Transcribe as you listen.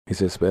He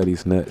said, spell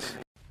these nuts.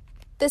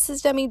 This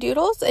is Demi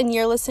Doodles, and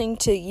you're listening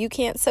to You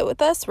Can't Sit With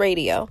Us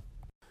Radio.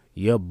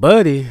 Yeah,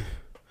 buddy.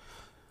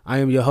 I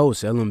am your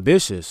host,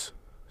 Ambitious.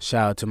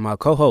 Shout out to my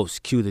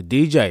co-host, Q the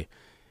DJ.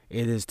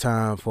 It is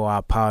time for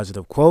our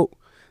positive quote.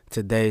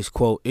 Today's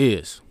quote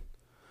is,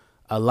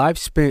 "A life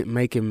spent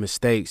making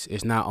mistakes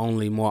is not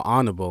only more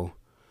honorable,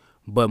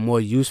 but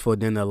more useful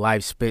than a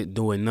life spent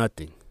doing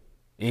nothing."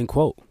 End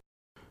quote.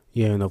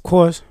 Yeah, and of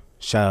course,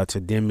 shout out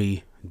to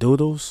Demi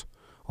Doodles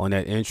on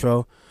that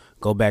intro.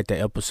 Go back to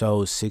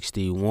episode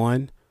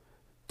 61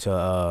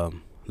 to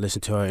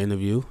listen to her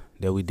interview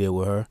that we did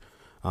with her.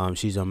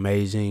 She's an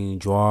amazing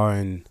drawer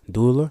and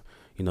doodler.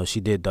 You know,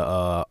 she did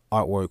the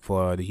artwork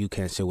for the You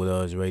Can't Sit With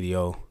Us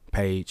radio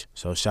page,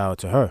 so shout out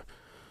to her.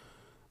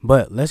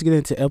 But let's get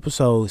into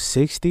episode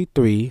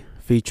 63,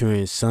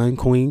 featuring Sun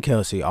Queen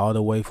Kelcey, all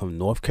the way from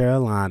North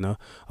Carolina.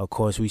 Of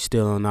course, we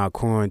still on our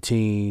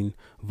quarantine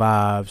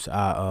vibes,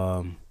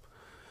 our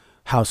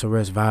house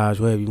arrest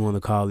vibes, whatever you want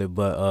to call it.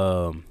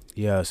 But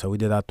yeah, so we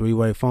did our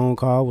three-way phone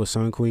call with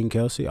Sun Queen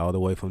Kelcey, all the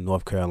way from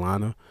North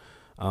Carolina.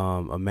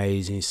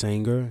 Amazing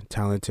singer,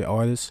 talented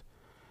artist.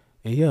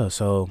 And yeah,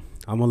 so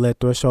I'm going to let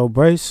Threshold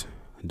Brace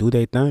do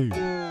their thing.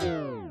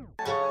 Threshold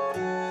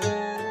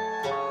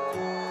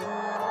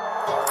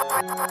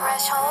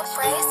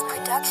Brace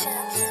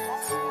Productions.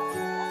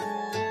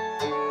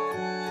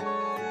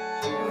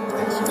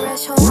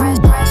 Threshold Brace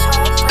Productions.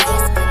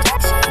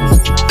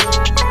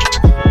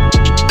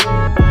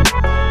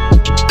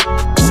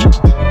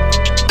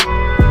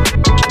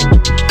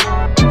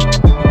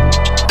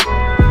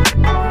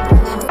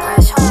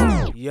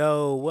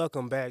 Yo,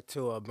 welcome back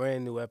to a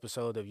brand new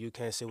episode of You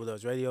Can't Sit With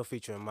Us Radio,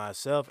 featuring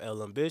myself,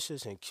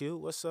 Ambitious, and Q.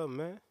 What's up,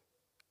 man?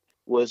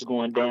 What's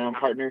going down,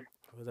 partner?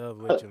 What up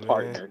with you, man?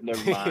 Partner,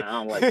 never mind. I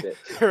don't like that.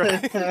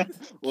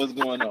 What's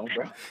going on,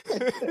 bro?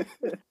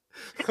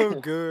 I'm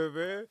good,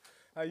 man.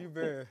 How you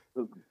been?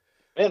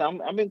 Man,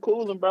 I've been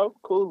cooling, bro.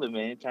 Cooling,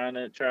 man. Trying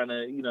to,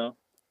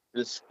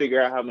 just figure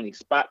out how many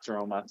spots are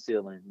on my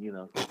ceiling.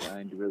 'Cause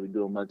I ain't really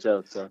doing much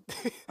else, so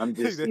I'm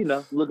just,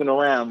 looking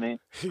around, man.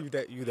 You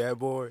that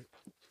bored?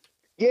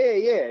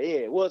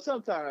 Yeah. Well,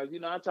 sometimes,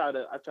 I try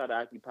to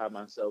occupy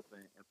myself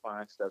and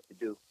find stuff to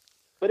do.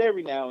 But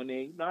every now and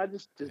then, I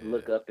just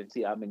look up and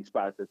see how many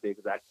spots are there,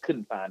 because I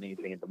couldn't find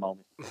anything at the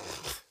moment.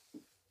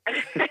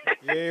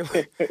 You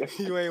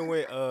ain't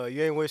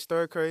went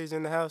stir crazy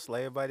in the house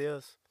like everybody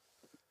else?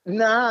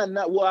 Nah.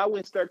 Well, I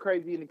went stir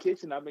crazy in the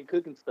kitchen. I've been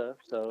cooking stuff,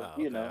 so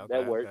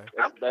that worked.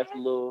 Okay. That's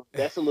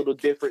a little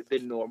different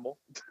than normal.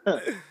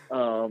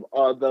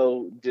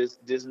 Although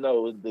just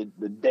know the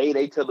day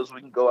they tell us we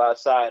can go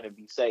outside and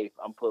be safe,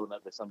 I'm pulling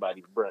up at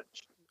somebody's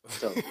brunch.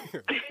 So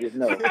just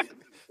know,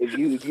 if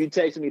you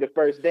text me the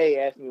first day,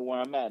 ask me where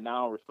I'm at, and I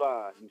don't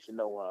respond, you should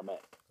know where I'm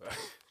at.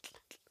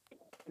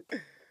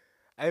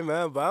 Hey,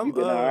 man, but I'm you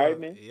been all right,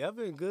 man? Yeah, I've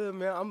been good,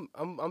 man.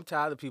 I'm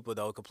tired of people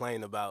though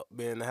complaining about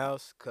being in the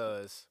house,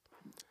 cause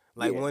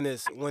when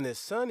it's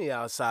sunny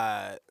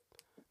outside,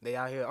 they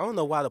out here. I don't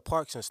know why the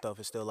parks and stuff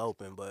is still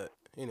open, but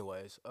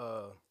anyways,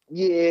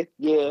 yeah.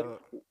 Well,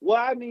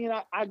 I mean,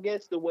 I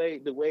guess the way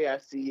I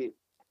see it,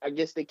 I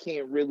guess they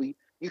can't really.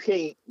 You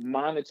can't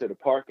monitor the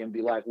park and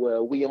be like,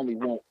 well, we only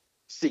want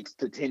 6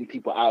 to 10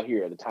 people out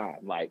here at a time.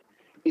 Like,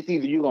 it's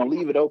either you're gonna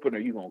leave it open or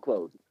you're gonna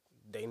close it.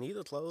 They need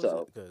to close it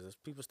because there's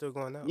people still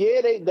going out.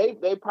 Yeah,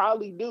 they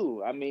probably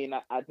do. I mean,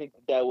 I think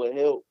that would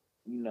help,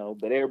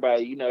 but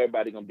everybody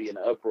gonna be in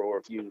an uproar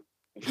if you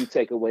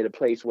take away the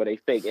place where they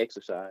fake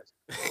exercise.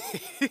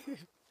 Fake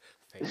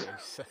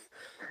exercise.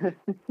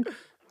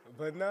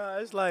 But nah,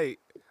 it's like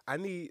I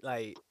need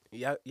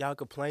y'all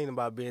complain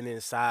about being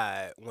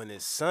inside when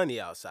it's sunny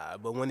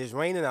outside, but when it's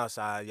raining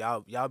outside,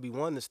 y'all be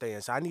wanting to stay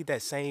inside. I need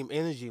that same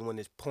energy when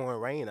it's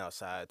pouring rain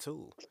outside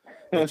too,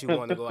 that you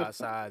want to go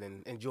outside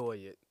and enjoy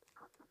it.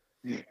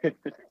 Because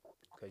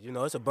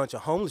it's a bunch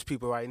of homeless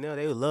people right now.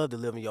 They would love to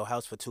live in your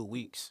house for 2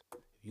 weeks.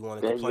 You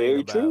want to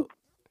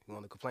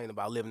complain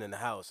about living in the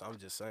house. I'm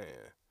just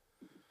saying.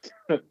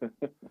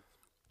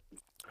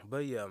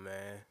 But yeah,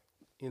 man.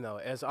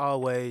 As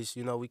always,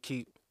 we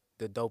keep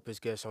the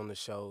dopest guests on the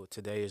show.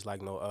 Today is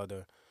like no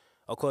other.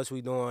 Of course,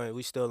 we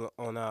still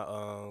on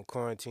our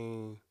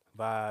quarantine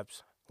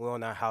vibes. We're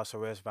on our house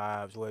arrest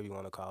vibes, whatever you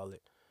want to call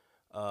it.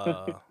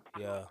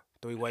 Yeah,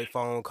 three-way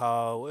phone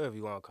call, whatever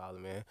you want to call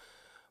it, man.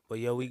 But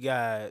yeah, we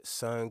got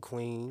Sun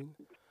Queen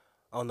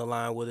on the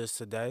line with us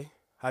today.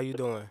 How you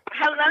doing?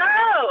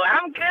 Hello,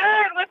 I'm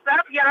good. What's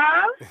up,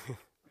 y'all?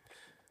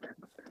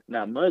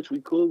 Not much. We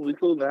cool.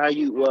 How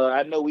you? Well,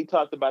 I know we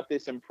talked about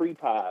this in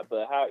pre-pod,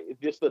 but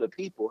just for the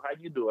people, how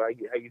you doing?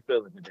 How you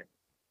feeling today?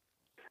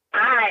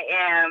 I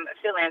am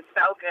feeling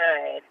so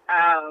good.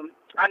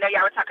 I know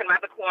y'all were talking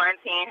about the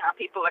quarantine, how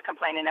people are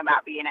complaining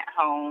about being at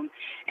home,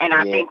 and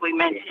I think we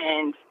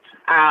mentioned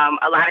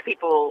a lot of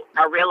people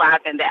are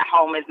realizing that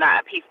home is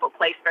not a peaceful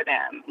place for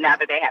them now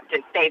that they have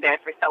to stay there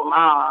for so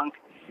long.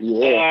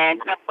 Yeah.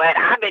 And what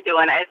I've been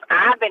doing is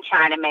I've been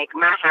trying to make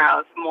my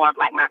house more of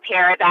like my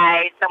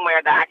paradise,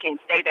 somewhere that I can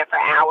stay there for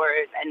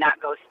hours and not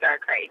go stir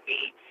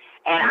crazy.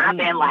 And I've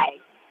been like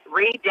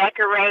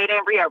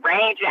redecorating,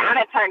 rearranging. I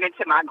done turned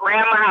into my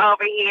grandma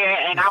over here,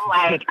 and I'm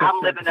like, I'm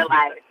living the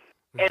life.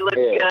 It looks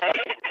good.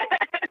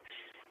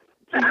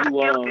 So I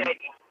feel good.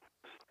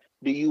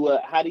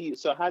 How do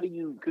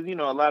you, because you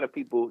know a lot of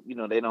people, you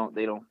know, they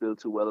don't feel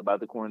too well about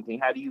the quarantine.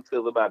 How do you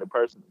feel about it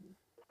personally?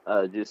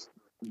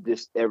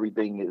 Just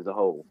everything as a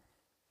whole.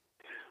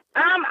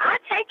 I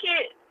take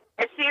it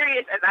as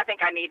serious as I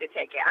think I need to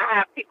take it. I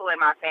have people in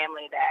my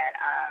family that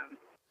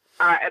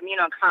are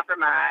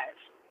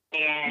immunocompromised,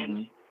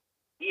 and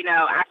you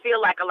know, I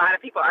feel like a lot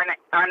of people are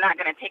not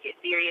going to take it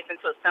serious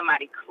until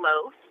somebody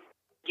close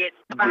gets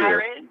the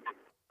virus.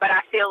 But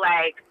I feel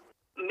like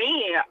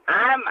me,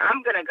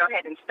 I'm going to go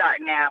ahead and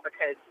start now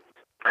because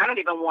I don't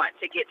even want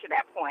to get to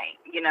that point,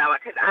 you know,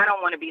 because I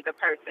don't want to be the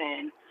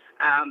person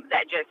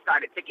that just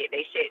started to get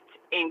their shit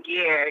in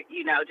gear,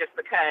 you know, just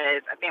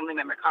because a family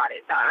member caught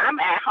it. So I'm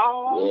at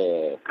home.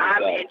 Yeah,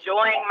 I'm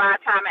enjoying my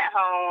time at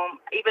home,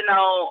 even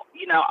though,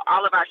 you know,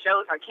 all of our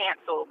shows are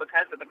canceled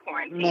because of the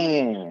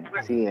quarantine. Man,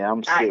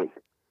 I'm sick.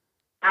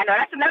 I know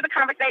that's another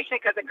conversation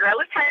because the girl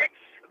is hurt,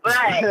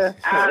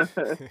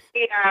 but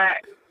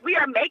we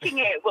are making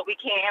it what we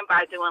can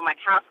by doing like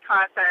house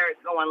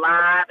concerts, going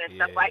live and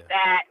stuff like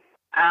that.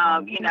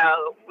 You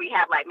know, we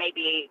have like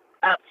maybe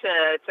up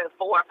to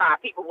 4 or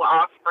 5 people. We're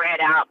all spread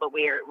out, but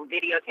we're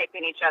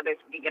videotaping each other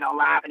so we can get on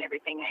live and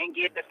everything and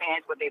give the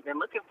fans what they've been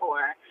looking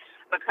for,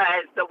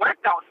 because the work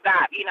don't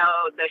stop. You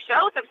know, the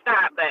shows have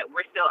stopped, but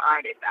we're still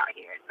artists out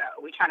here, so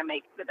we're trying to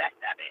make the best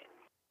of it.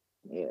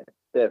 Yeah,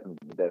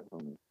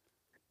 definitely.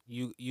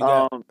 You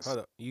got hold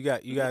up. You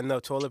got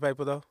enough toilet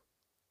paper though?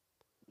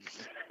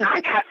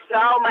 I got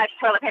so much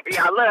toilet paper,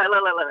 y'all. Look.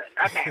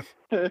 Okay.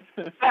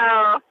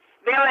 So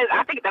there was,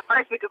 I think the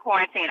first week of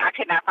quarantine, I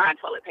could not find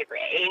toilet paper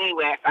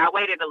anywhere. So I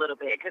waited a little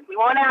bit because we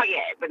weren't out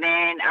yet. But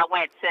then I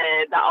went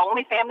to the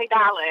only Family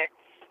Dollar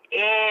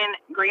in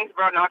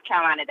Greensboro, North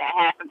Carolina that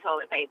had some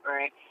toilet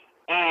paper.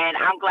 And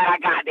I'm glad I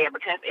got there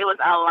because it was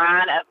a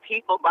line of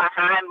people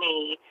behind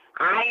me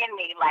eyeing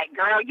me like,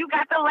 girl, you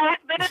got the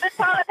last bit of the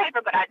toilet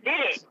paper. But I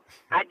did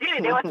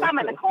it. There was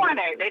some in the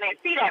corner. They didn't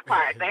see that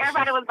part. So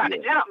everybody was about to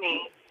jump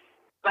me.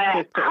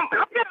 But I'm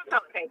good on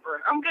toilet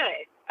paper. I'm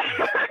good.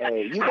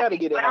 Hey, you got to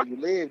get it how you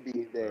live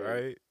these days.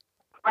 Right.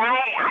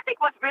 I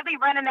think what's really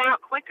running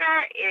out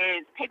quicker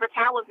is paper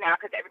towels now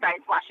because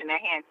everybody's washing their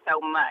hands so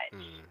much.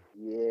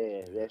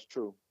 Yeah, that's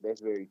true.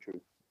 That's very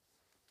true.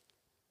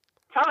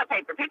 Toilet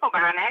paper, people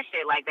buying that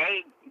shit like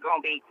they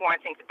gonna be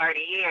quarantined for 30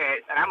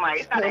 years, and I'm like,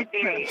 it's not that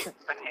serious.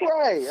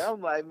 Right,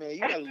 I'm like, man, you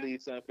gotta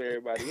leave something for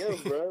everybody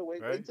else, bro.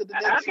 Wait till the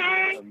next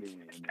one come in,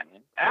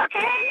 man.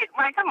 Okay,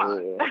 like come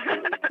on.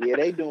 Yeah,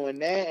 they doing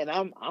that, and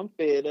I'm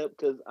fed up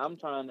because I'm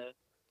trying to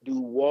do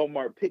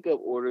Walmart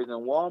pickup orders,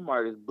 and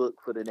Walmart is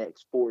booked for the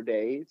next 4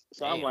 days.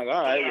 So I'm like,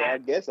 all right, well, I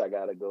guess I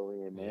gotta go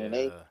in, man.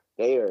 Yeah.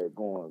 They are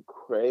going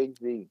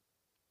crazy.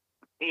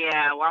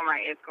 Yeah,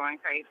 Walmart is going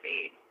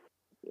crazy.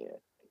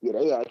 Yeah,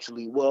 they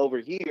actually, well, over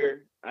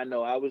here, I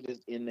know I was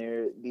just in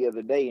there the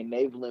other day, and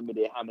they've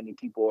limited how many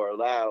people are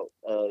allowed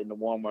in the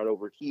Walmart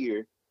over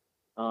here.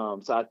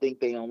 So I think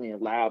they only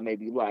allow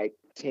maybe like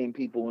 10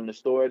 people in the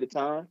store at a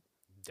time.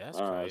 That's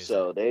crazy.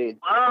 So it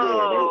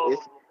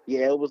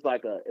was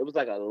like a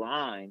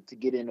line to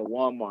get into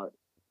Walmart.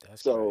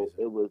 That's so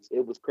crazy.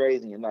 it was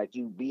crazy, and like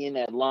you be in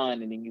that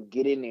line, and then you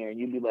get in there, and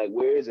you be like,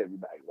 where is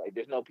everybody? Like,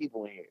 there's no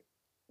people in here.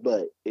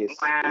 But it's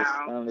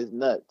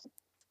nuts.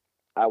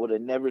 I would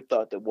have never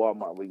thought that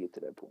Walmart would get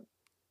to that point.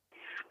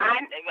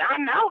 I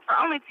know, for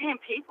only 10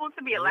 people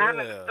to be allowed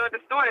in the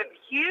store is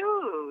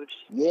huge.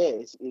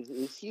 Yeah,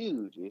 it's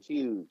huge. It's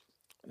huge.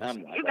 And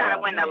I'm like, you gotta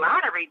win the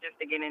lottery just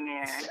to get in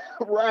there.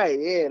 Right?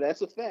 Yeah,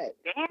 that's a fact.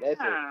 Damn. That's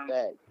a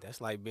fact.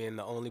 That's like being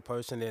the only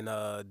person in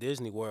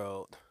Disney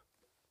World.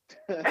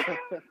 That's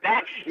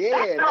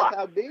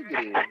how big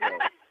it is.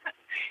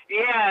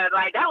 Yeah,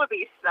 like that would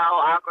be so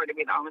awkward to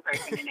be the only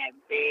person in that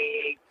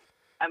big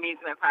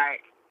amusement park.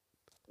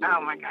 Oh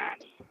my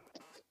gosh.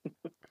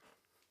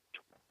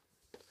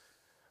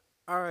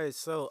 All right,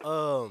 so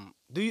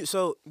do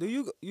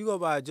you go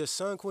by just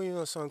Sun Queen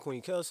or Sun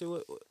Queen Kelcey?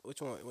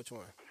 Which one?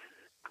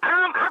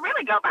 I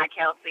really go by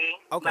Kelcey.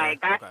 Okay.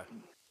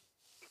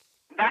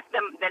 That's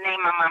the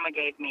name my mama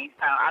gave me,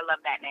 so I love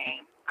that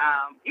name.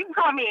 You can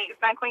call me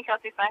Sun Queen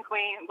Kelcey, Sun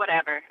Queen,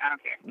 whatever. I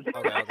don't care.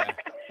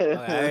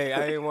 Okay.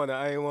 I ain't want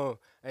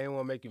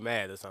to make you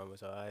mad or something,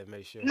 so I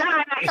make sure. No,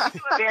 you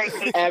were very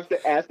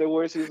patient.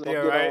 Afterwards, she was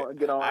gonna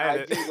get on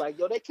IG like,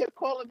 yo, they kept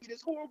calling me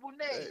this horrible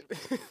name.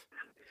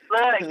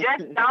 Look,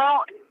 just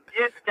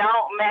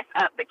don't mess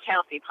up the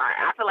Kelcey part.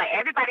 I feel like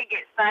everybody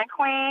gets Sun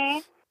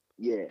Queen.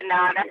 Yeah.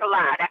 No, that's a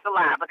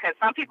lie because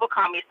some people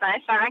call me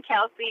Sunshine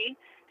Kelcey,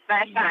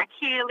 Sunshine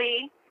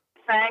Keely,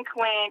 Sun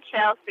Queen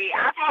Chelsea.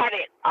 I've had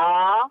it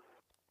all,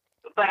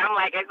 but I'm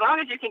like, as long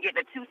as you can get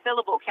the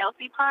 2-syllable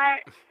Kelcey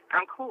part,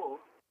 I'm cool.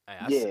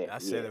 Hey, I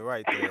said it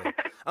right there.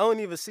 I don't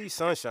even see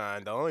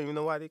Sunshine though. I don't even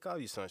know why they call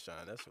you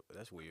Sunshine.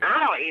 That's weird. I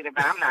don't either,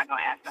 but I'm not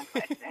gonna ask them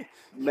questions.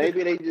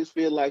 Maybe they just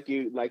feel like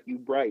you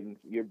brighten.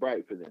 You're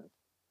bright for them.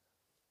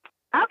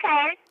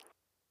 Okay.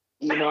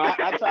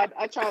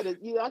 I try to,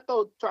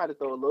 try to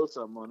throw a little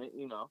something on it,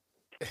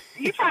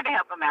 You tried to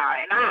help him out,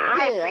 and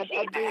I Yeah,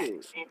 I appreciate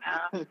did.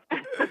 that. You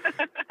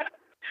know.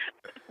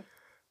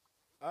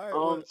 All right,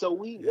 well, So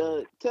we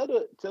yeah, tell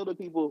the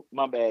people.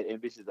 My bad,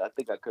 ambitious. I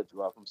think I cut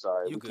you off. I'm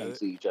sorry. you We can't good,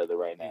 see each other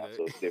right you now, good.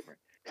 so it's different.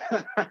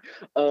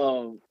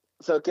 um.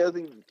 So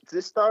Kelcey,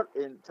 just start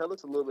and tell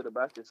us a little bit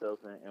about yourself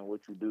and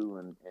what you do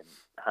and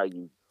how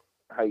you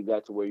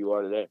got to where you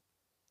are today.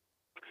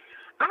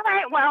 All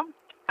right. Well,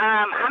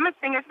 I'm a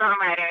singer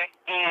songwriter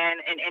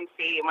and an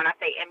MC. When I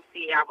say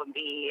MC, I would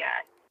be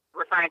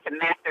referring to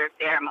master of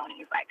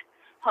ceremonies, like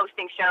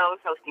hosting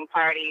shows, hosting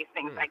parties,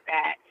 things Mm. like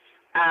that.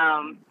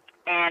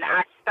 And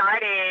I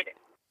started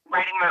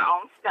writing my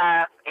own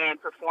stuff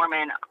and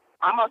performing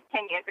almost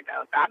 10 years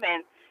ago. So I've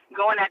been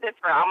going at this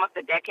for almost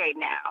a decade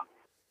now.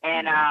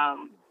 And I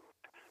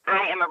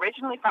am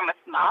originally from a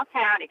small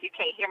town, if you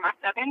can't hear my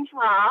southern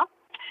drawl,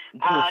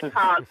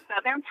 called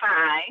Southern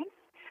Pines.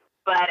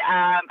 But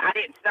I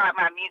didn't start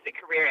my music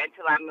career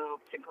until I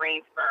moved to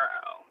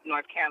Greensboro,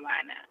 North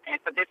Carolina. And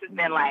so this has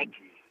been like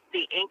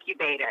the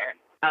incubator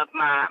of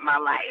my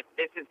life.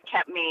 This has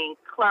kept me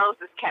close.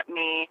 It's kept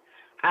me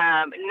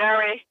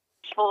nourished,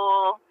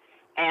 full.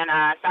 And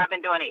so I've been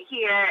doing it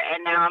here.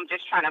 And now I'm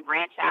just trying to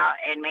branch out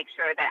and make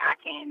sure that I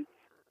can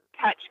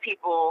touch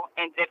people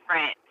in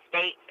different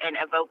states and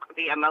evoke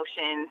the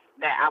emotions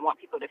that I want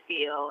people to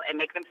feel and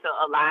make them feel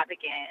alive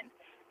again.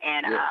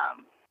 And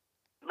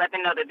let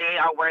them know that they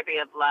are worthy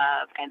of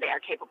love and they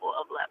are capable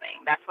of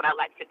loving. That's what I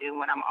like to do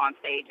when I'm on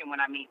stage and when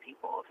I meet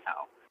people. So,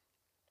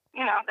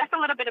 that's a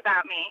little bit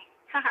about me.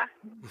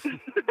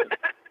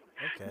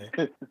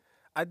 Okay.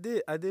 I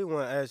did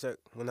want to ask that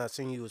when I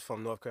seen you was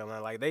from North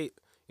Carolina, like they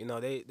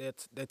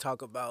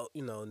talk about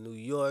New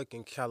York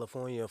and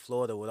California and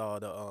Florida with all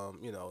the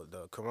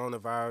the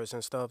coronavirus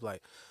and stuff.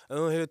 Like I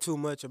don't hear too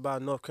much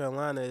about North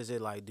Carolina. Is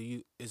it like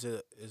is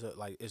it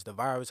like is the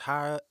virus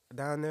high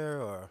down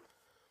there or?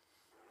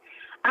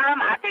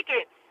 I think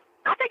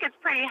it's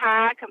pretty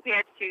high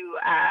compared to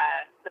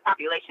the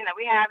population that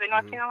we have in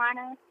North Mm-hmm.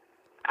 Carolina.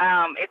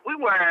 If we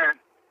were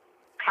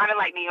kind of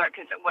like New York,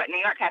 because New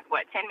York has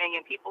 10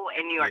 million people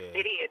in New York Yeah,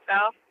 City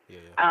itself.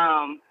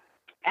 yeah.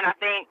 And I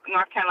think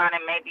North Carolina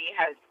maybe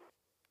has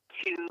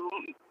 2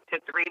 to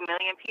 3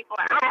 million people.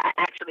 I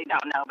actually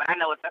don't know, but I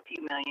know it's a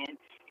few million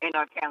in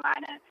North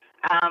Carolina.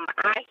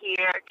 I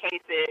hear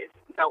cases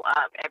go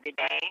up every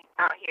day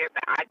out here,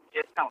 but I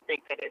just don't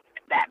think that it's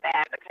that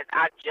bad because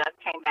I just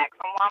came back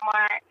from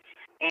Walmart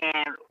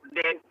and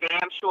there's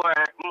damn sure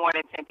more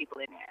than 10 people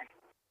in there.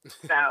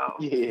 So,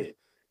 Yeah,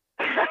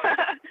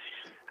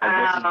 I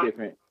guess it's um,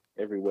 different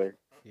everywhere.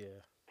 Yeah.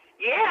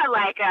 yeah,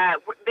 like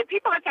the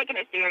people are taking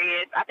it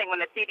serious. I think when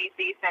the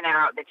CDC sent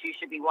out that you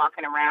should be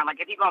walking around,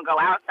 like if you're gonna go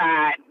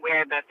outside,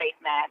 wear the face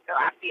mask. So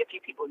I see a few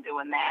people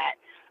doing that.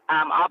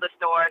 All the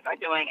stores are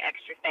doing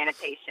extra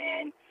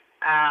sanitation.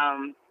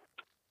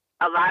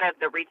 A lot of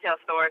the retail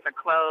stores are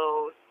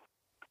closed.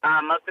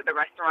 Most of the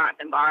restaurants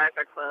and bars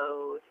are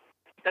closed.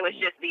 So it's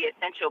just the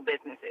essential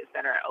businesses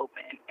that are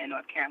open in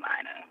North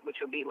Carolina, which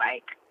would be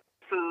like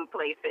food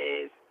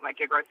places, like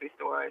your grocery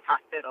stores,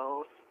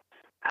 hospitals.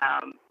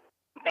 Um,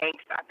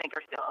 Banks, I think,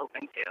 are still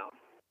open too.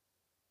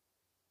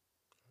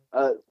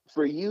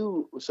 For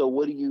you, so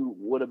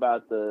what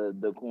about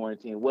the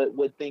quarantine?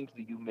 What things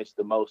do you miss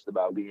the most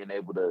about being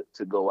able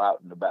to go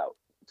out and about,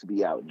 to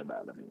be out and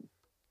about? I mean,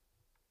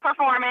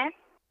 Performing.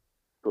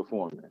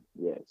 performing.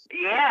 Yes.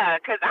 Yeah,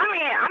 because I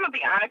mean, I'm going to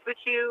be honest with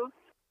you.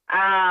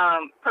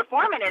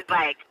 Performing is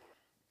like,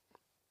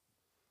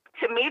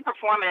 to me,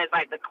 performing is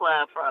like the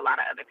club for a lot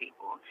of other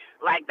people.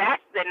 Like,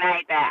 that's the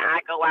night that I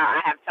go out.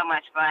 I have so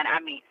much fun. I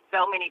meet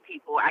so many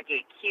people. I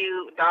get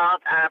cute,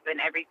 dolled up, and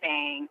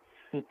everything.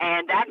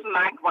 And that's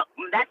my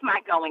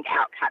going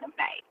out kind of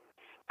night.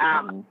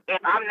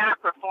 If I'm not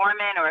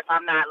performing or if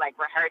I'm not like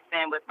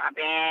rehearsing with my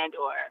band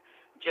or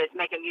just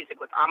making music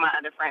with all my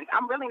other friends,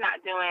 I'm really not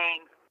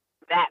doing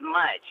that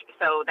much.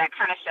 So that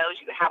kind of shows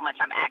you how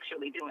much I'm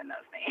actually doing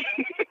those things.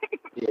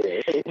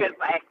 Yeah.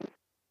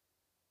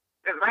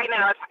 Because right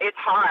now it's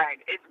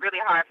hard. It's really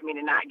hard for me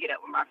to not get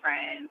up with my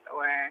friends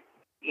or,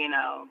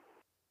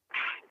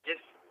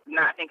 just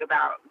not think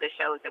about the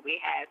shows that we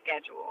had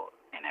scheduled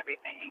and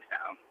everything. So.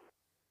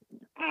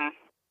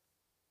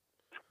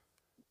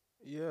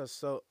 Yeah,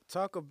 so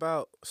talk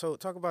about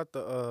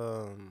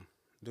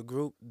the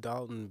group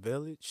Dalton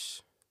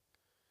Village.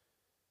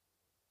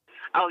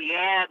 Oh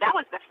yeah, that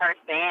was the first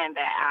band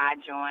that I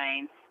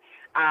joined.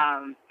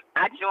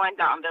 I joined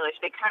Dalton Village.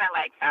 They kind of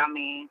like found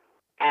me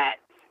at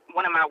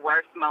one of my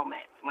worst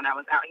moments when I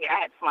was out here.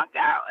 I had flunked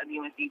out of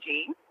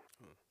UNCG.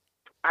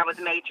 I was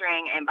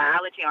majoring in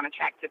biology on a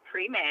track to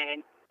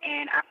pre-med,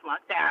 and I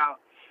flunked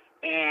out.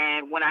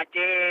 And when I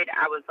did,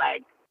 I was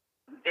like,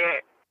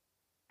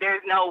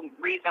 there's no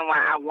reason why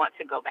I want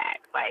to go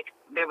back. Like,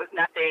 there was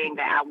nothing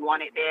that I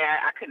wanted there.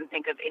 I couldn't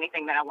think of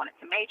anything that I wanted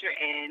to major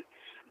in.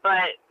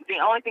 But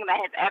the only thing that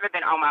has ever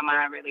been on my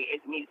mind really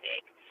is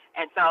music.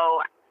 And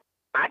so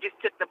I just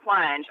took the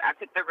plunge. I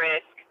took the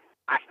risk.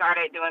 I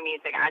started doing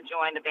music. I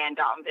joined the band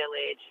Dalton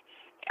Village.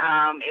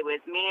 It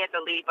was me as the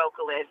lead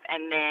vocalist,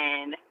 and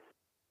then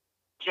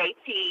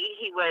JT,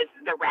 he was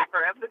the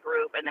rapper of the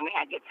group, and then we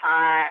had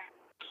guitar,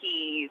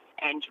 keys,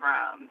 and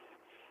drums.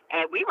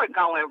 And we were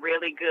going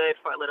really good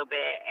for a little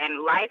bit,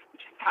 and life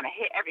just kind of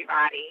hit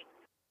everybody.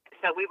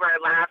 So we were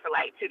live for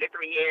like 2 to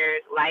 3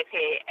 years. Life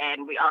hit,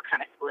 and we all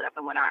kind of split up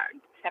and went our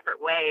separate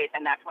ways,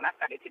 and that's when I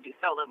started to do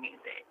solo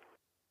music.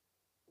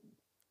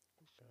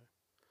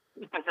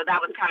 And so that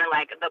was kind of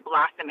like the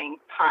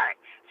blossoming part.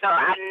 So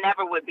I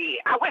wouldn't be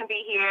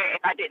here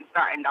if I didn't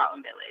start in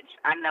Dalton Village.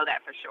 I know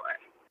that for sure.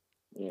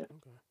 Yeah.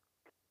 Okay.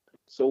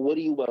 So what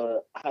do you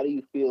how do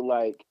you feel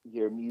like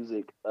your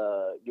music,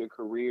 your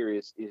career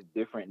is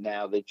different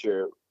now that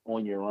you're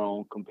on your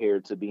own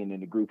compared to being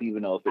in the group,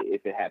 even though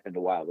if it happened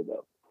a while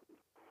ago?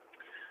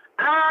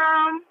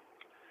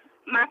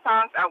 My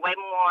songs are way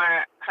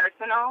more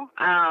personal.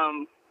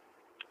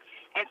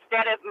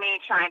 Instead of me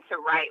trying to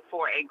write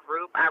for a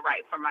group, I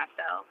write for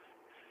myself.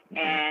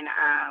 Mm-hmm.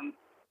 And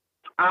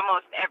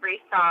almost every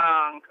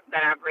song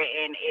that I've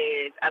written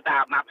is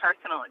about my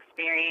personal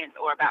experience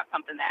or about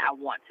something that I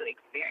want to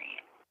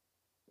experience.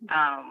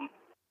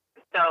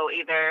 So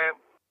either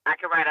I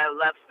could write a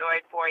love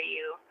story for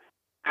you,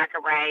 I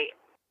could write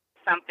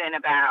something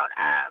about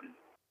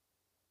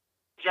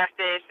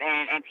justice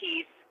and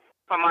peace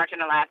for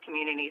marginalized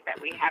communities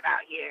that we have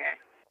out here.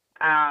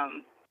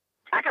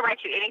 I could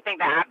write you anything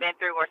that I've been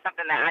through or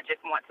something that I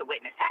just want to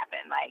witness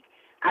happen. Like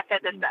I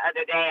said this the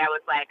other day, I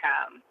was like,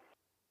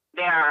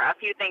 there are a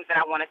few things that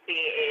I want to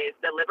see is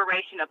the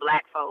liberation of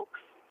Black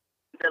folks,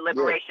 the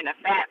liberation of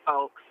fat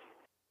folks,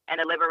 and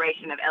the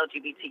liberation of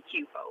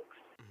LGBTQ folks.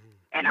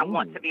 And I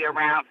want to be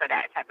around for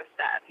that type of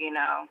stuff, you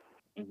know.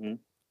 Mm-hmm.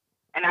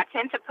 And I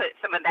tend to put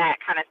some of that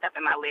kind of stuff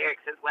in my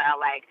lyrics as well.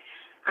 Like,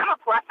 I'm a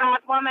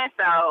plus-size woman,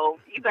 so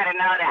you better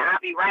know that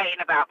I'll be writing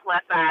about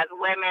plus-size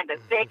women,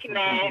 the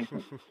thickness,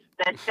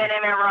 the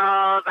cinnamon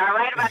rolls. I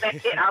write about that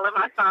shit all of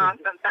my songs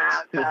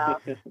sometimes. So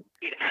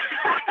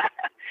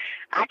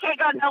I can't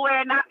go nowhere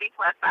and not be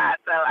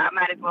plus-size, so I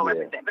might as well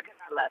represent because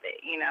I love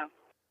it, you know.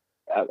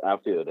 I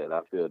feel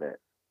that.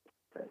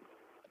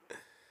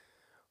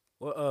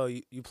 Well,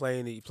 you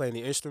playing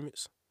the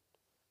instruments?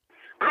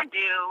 I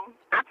do.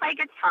 I play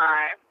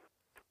guitar,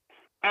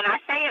 and I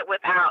say it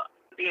without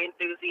the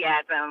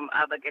enthusiasm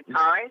of a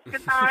guitarist,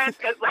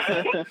 because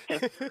like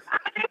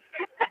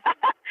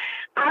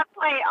I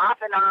play off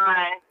and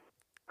on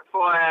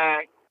for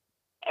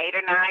 8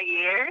 or 9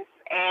 years,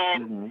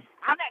 and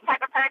I'm that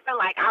type of person.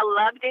 Like I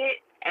loved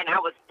it, and I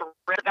was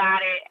thrilled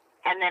about it,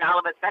 and then all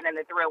of a sudden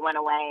the thrill went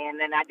away, and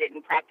then I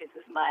didn't practice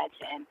as much,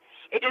 and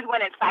it just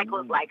went in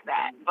cycles like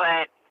that.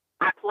 But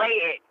I play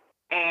it,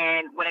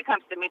 and when it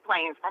comes to me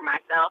playing for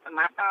myself and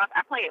my songs,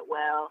 I play it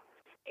well.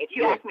 If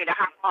you ask me to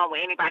hop on with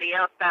anybody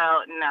else,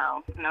 though,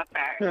 no,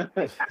 sir.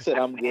 Said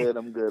I'm good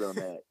on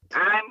that.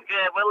 I'm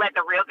good. We'll let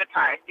the real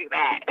guitarist do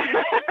that.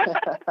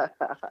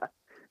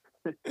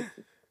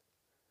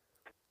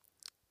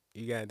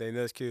 You got anything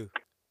else, Q?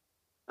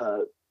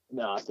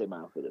 No, I said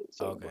mine for this.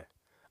 So okay.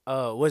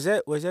 Was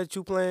that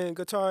you playing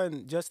guitar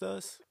in Just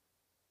Us?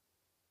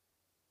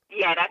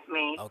 Yeah, that's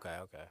me. Okay.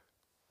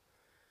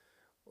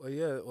 Well,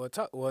 yeah.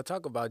 We'll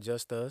talk about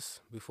Just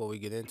Us before we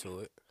get into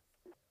it.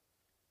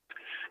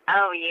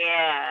 Oh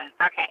yeah.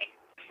 Okay.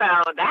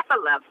 So that's a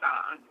love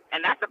song,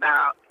 and that's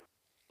about.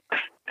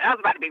 I was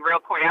about to be real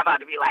corny. I'm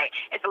about to be like,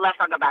 it's a love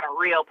song about a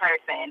real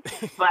person,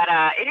 but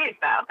it is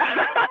though.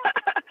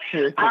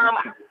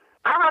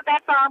 I wrote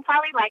that song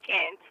probably like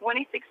in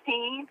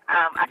 2016.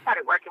 I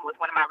started working with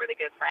one of my really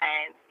good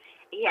friends.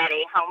 He had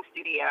a home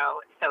studio,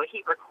 so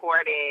he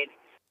recorded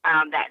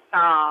that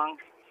song.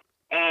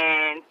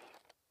 And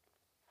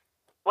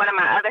one of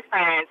my other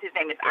friends, his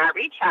name is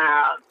Irie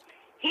Child,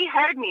 he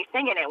heard me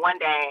singing it one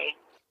day,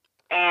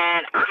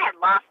 and I had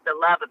lost the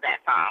love of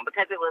that song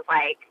because it was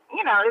like,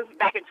 you know, it was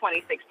back in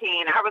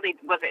 2016. I really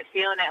wasn't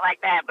feeling it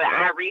like that, but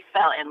Irie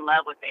fell in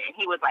love with it. And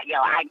he was like, yo,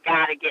 I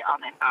gotta get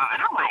on this song.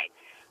 And I'm like,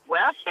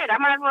 well, shit, I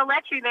might as well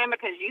let you then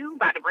because you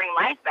about to bring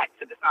life back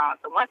to the song.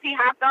 So once he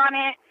hopped on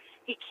it,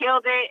 he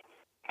killed it,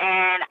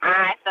 and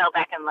I fell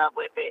back in love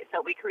with it.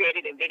 So we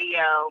created a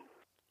video,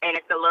 and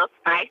it's a little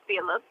spicy,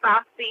 a little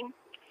saucy.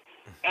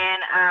 And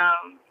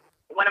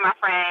one of my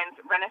friends,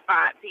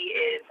 Renaissance, he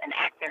is an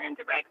actor and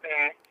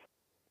director.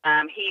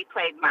 He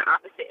played my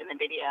opposite in the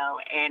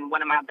video, and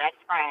one of my best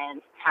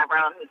friends,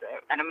 Tyrone, who's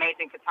an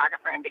amazing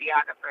photographer and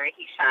videographer,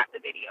 he shot the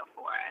video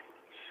for us.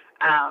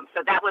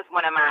 So that was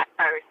one of my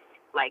first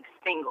like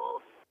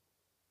singles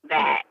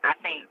that I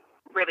think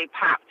really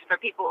popped for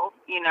people,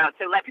 you know,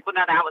 to let people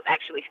know that I was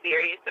actually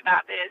serious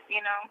about this,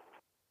 you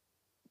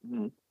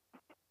know.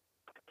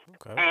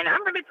 Okay. And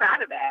I'm really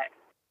proud of that.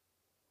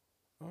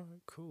 All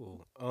right,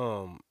 cool.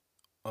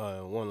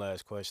 One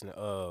last question.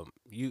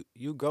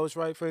 You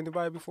ghostwrite for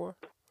anybody before?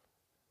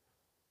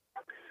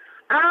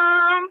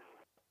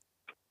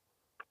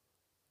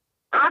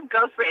 I've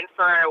ghostwritten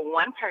for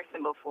one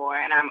person before,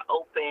 and I'm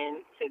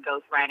open to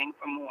ghostwriting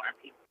for more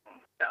people.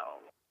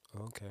 So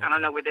Okay. I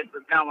don't know where this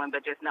was going,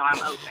 but just know I'm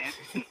open.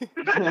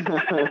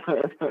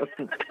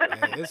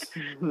 Hey, there's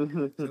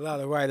a lot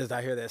of writers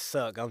out here that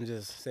suck. I'm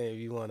just saying,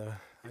 if you wanna,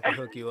 I can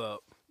hook you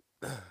up.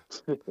 Hey,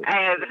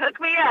 hook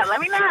me up. Let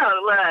me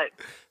know. Look.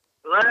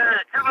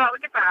 Come on, we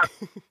can talk.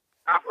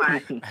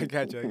 Offline. I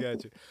got you.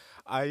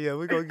 Yeah,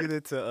 we're gonna get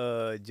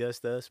into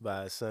 "Just Us"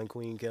 by Sun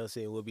Queen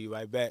Kelcey, and we'll be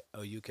right back.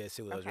 Oh, you can't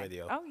sit with us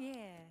radio. Oh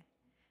yeah,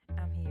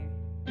 I'm here.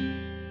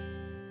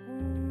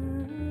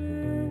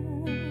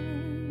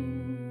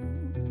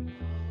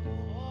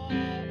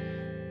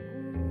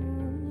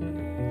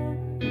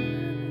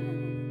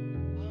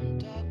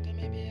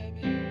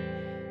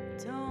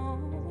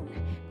 Don't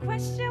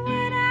question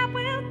what I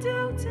will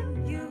do to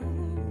you.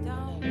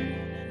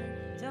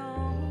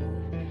 Don't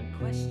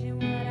question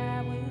what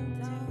I will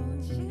do.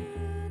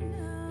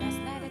 Last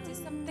night I did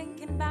some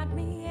thinking about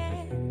me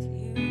and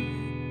you.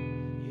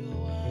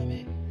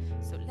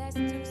 So let's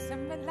do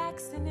some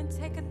relaxing and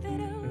take a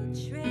little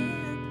trip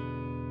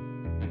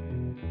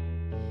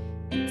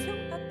into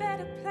a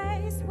better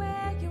place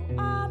where you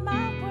are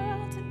my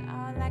world, and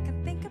all I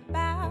can think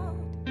about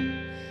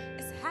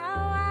is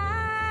how I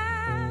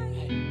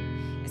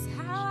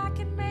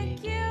can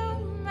make you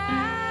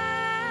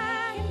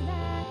mine.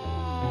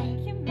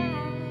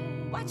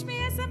 Watch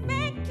me as I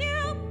make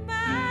you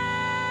mine.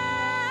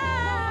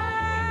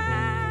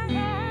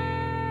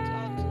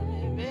 Talk to me,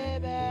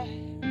 baby.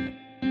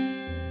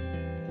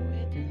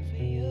 Waiting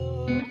for you.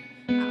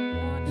 I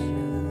want you.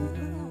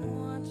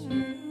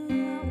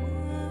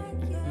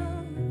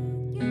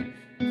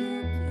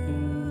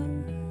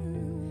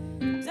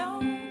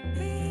 Don't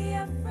be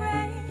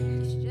afraid.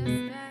 It's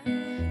just us.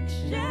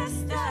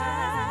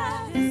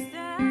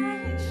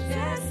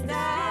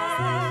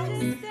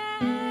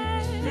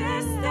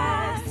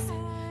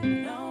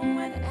 No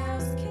one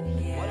else can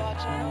hear us.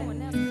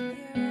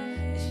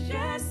 It's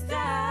just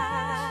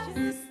us.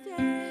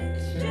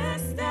 It's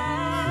just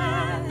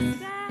us.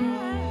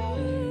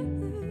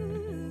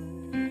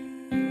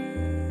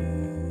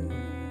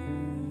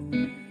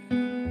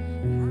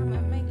 I'ma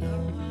make you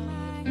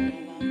mine.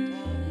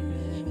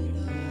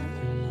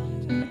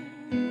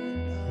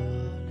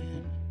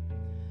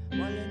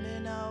 Well, let me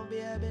know,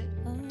 baby.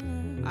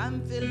 I'm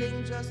feeling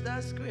just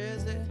as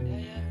crazy.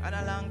 And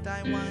a long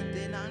time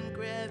wanting and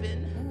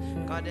craving.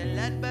 Cause then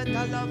let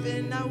better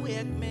loving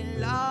awake me,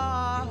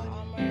 Lord.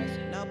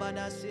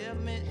 Nobody save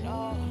me.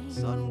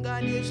 Sun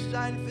God is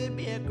shine for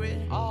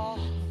bakery.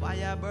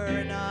 Fire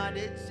burn all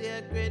it's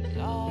sacred.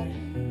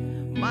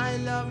 My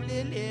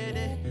lovely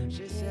lady,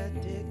 she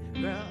said,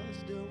 "Take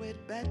girls do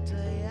it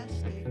better, yes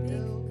they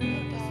do."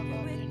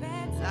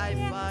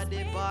 Life for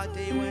the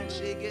party when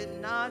she get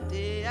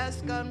naughty,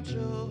 yes come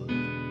true.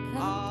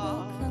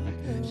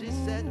 She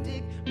said,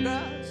 "Take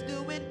girls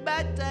do it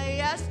better,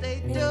 yes they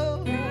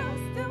do."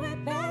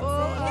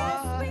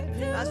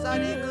 That's how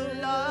the good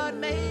Lord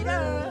made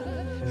her.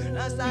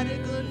 That's how the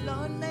good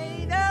Lord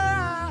made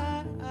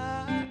her.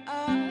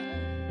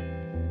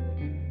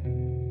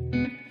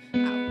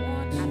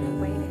 I've been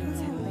waiting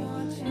to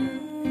make you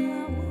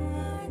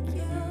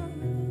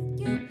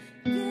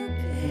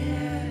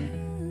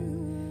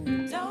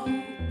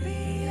Don't be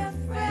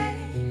afraid.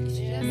 It's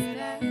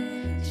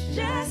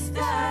just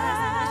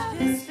us.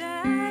 It's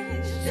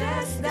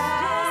just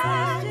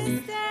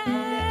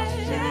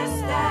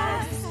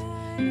us.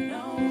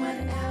 No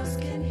one else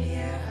can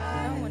hear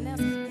us.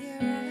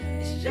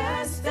 It's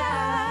just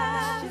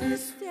us.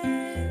 It's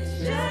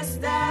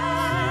just us.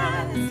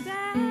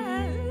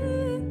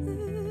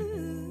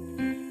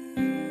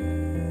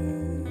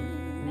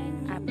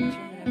 I've been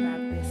dreaming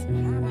about this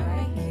moment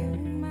right here.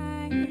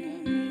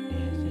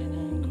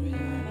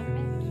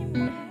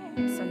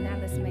 So now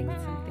let's make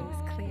some things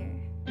clear.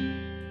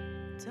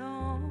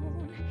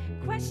 Don't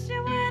question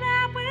what I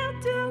will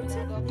do to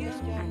you.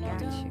 I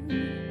got you.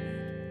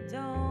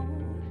 Don't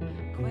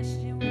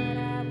question what I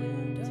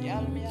will do.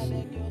 Tell me I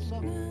beg you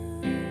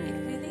something. It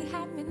really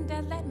happened. I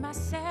let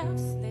myself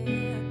slip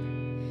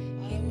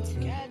into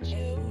catch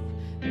you.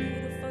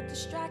 beautiful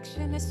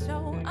distraction. It's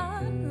so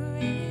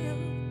unreal.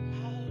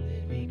 How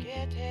did we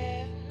get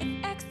here?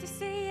 If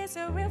ecstasy is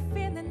a real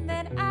feeling,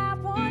 then I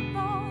want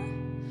more.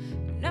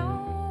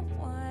 No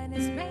one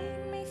has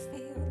made me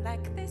feel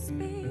like this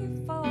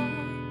before.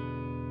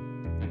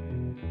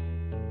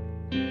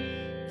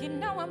 You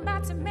know I'm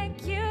about to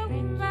make you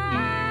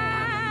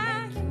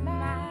mine.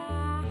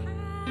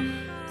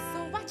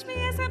 So watch me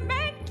as I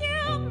make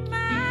you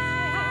mine.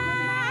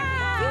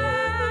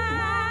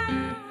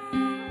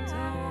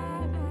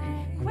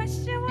 Don't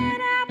question what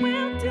I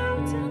will do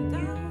to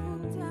you.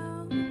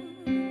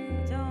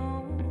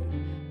 Don't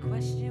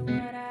question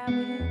what I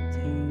will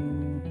do.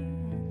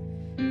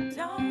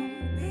 Don't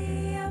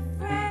be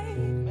afraid.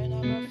 When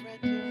I'm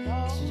afraid to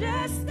know. It's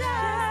just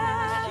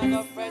us. When I'm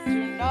afraid to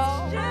know.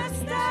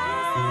 Just us.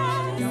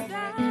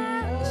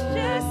 It's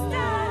just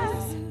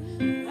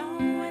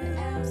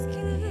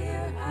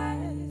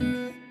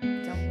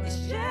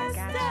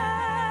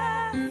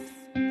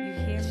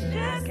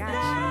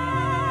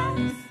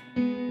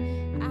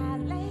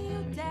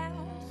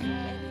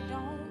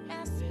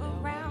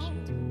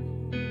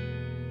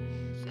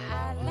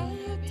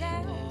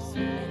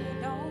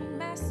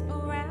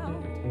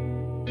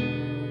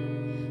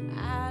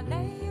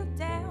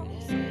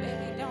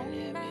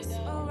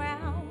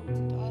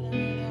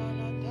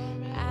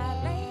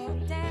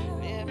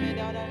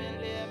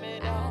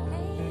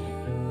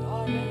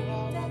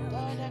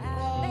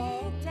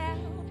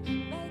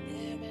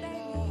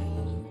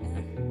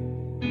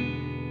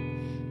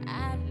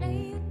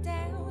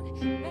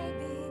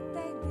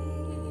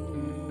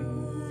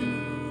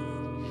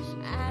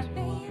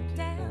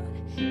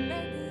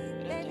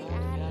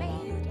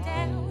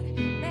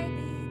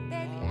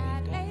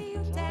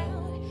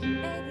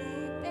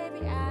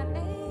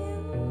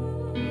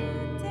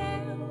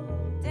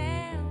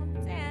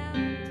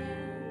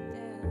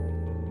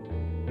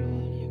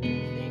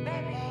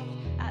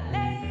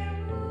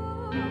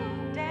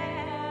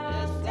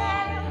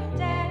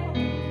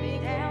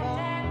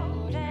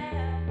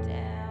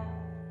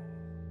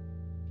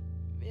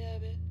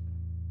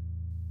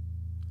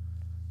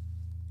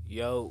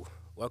Yo,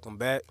 welcome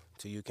back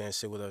to You Can't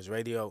Sit With Us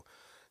Radio.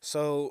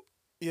 So,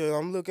 yeah,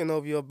 I'm looking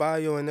over your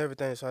bio and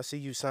everything. So I see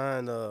you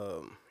signed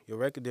your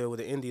record deal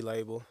with an indie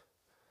label.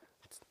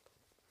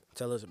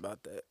 Tell us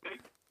about that.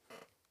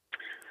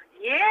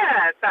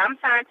 Yeah, so I'm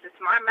signed to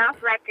Smart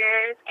Mouth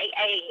Records,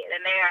 AA,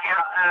 and they're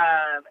out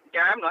of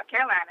Durham, North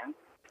Carolina.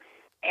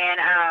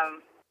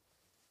 And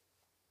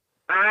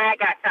I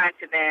got signed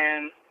to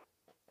them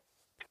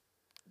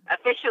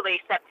officially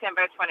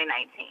September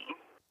 2019.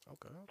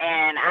 Okay.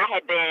 And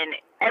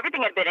everything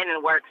had been in the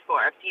works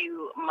for a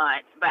few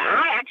months, but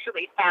I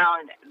actually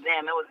found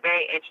them. It was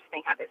very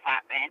interesting how this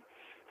happened.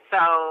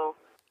 So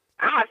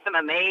I have some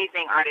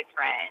amazing artist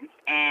friends,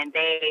 and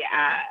they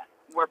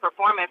were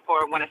performing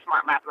for one of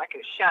Smart Mouth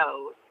Records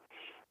shows.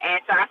 And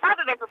so I saw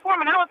that they're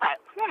performing. I was like,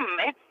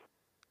 it's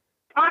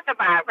sponsored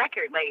by a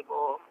record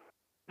label.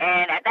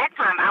 And at that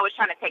time, I was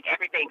trying to take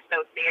everything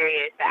so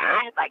serious that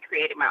I had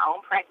created my own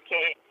press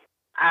kit.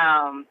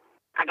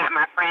 I got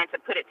my friend to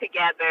put it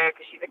together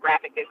because she's a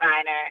graphic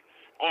designer,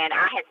 and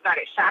I had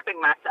started shopping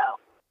myself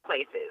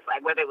places,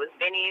 whether it was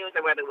venues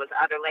or whether it was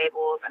other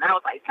labels. And I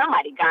was like,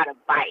 somebody got to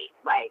bite.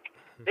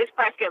 This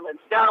press kit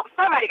looks dope.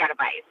 Somebody got to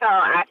bite. So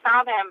I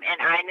saw them,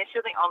 and I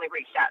initially only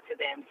reached out to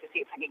them to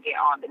see if I could get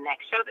on the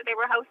next show that they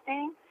were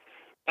hosting.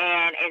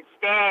 And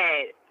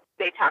instead,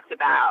 they talked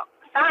about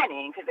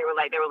signing because they were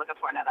looking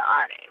for another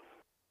artist.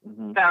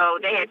 Mm-hmm. So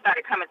they had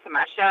started coming to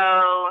my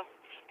show,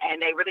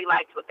 and they really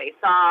liked what they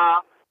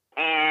saw.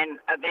 And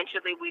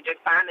eventually we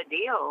just signed the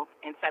deal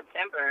in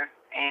September,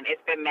 and it's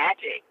been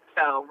magic.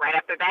 So right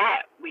after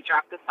that, we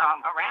dropped the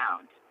song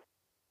Around,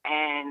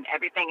 and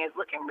everything is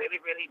looking really,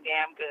 really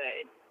damn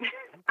good.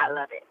 I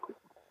love it.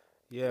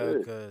 Yeah,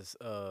 because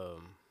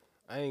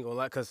I ain't gonna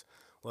lie, because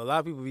a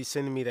lot of people be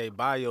sending me their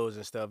bios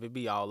and stuff. It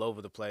be all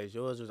over the place.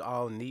 Yours was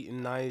all neat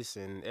and nice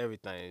and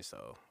everything,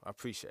 so I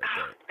appreciate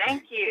that.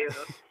 Thank you.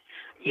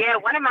 Yeah,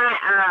 one of my,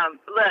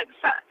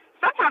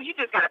 sometimes you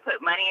just got to put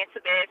money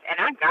into this,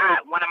 and I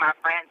got one of my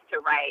friends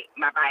to write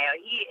my bio.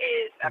 He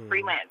is a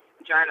freelance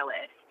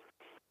journalist,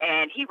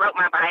 and he wrote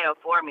my bio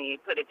for me,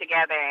 put it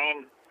together,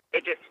 and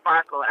it just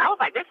sparkled. I was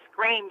like, this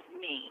screams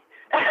me.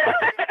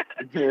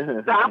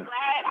 So I'm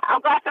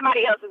glad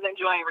somebody else is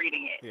enjoying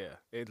reading it. Yeah,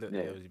 it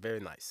was very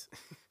nice.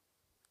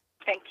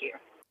 Thank you.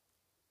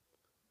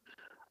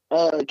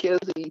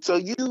 Kelcey, so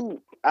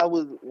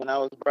when I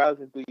was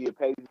browsing through your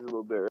pages a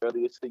little bit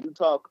earlier, so you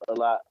talk a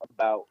lot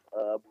about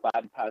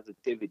body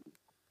positivity.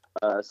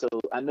 So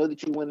I know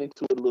that you went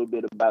into it a little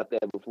bit about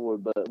that before,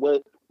 but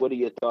what are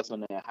your thoughts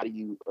on that? How do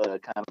you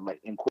kind of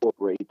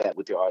incorporate that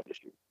with your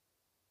artistry?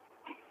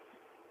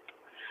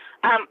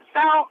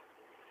 So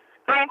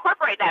I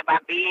incorporate that by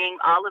being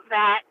all of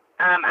that.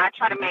 I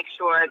try to make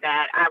sure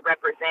that I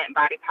represent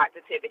body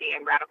positivity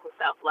and radical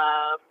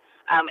self-love.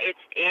 It's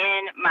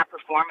in my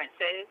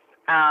performances.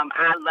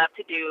 I love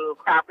to do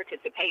crowd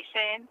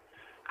participation.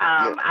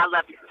 I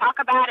love to talk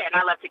about it, and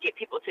I love to get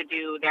people to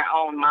do their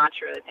own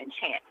mantras and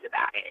chants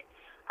about it.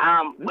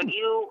 When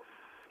you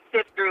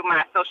sift through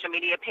my social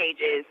media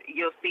pages,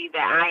 you'll see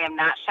that I am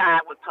not shy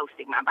with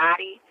posting my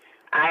body.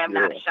 I am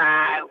not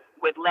shy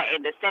with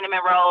letting the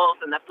cinnamon rolls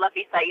and the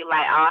fluffy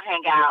cellulite all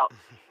hang out.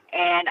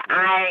 And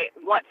I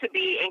want to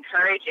be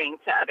encouraging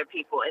to other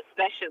people,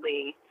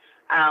 especially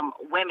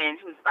women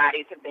whose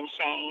bodies have been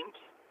shamed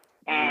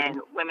and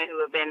women who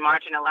have been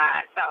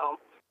marginalized. So,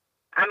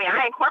 I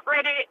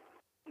incorporate it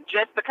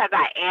just because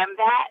I am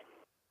that.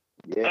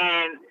 Yeah.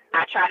 And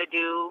I try to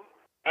do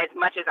as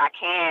much as I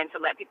can to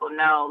let people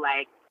know,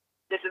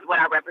 this is what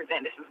I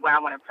represent, this is what I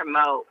want to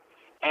promote.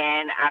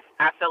 And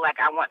I feel like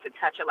I want to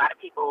touch a lot of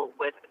people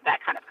with that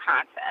kind of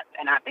concept.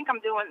 And I think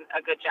I'm doing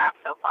a good job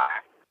so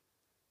far.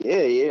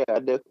 Yeah. I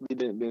definitely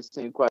been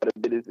seeing quite a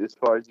bit as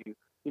far as you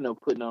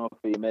putting on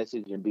for your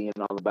message and being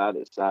all about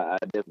it. So I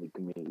definitely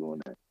commend you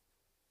on that.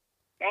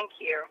 Thank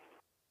you.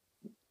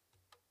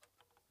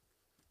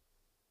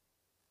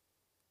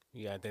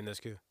 Yeah, I think that's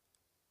good.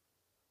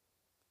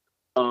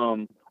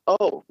 So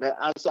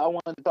I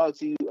wanted to talk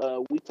to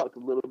you. We talked a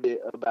little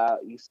bit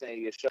about you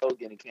saying your show's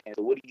getting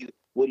canceled.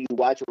 What are you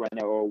watching right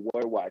now, or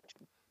were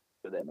watching,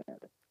 for that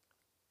matter?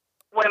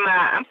 What am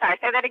I? I'm sorry.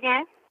 Say that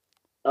again.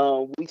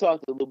 We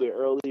talked a little bit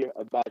earlier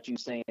about you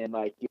saying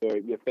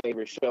your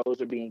favorite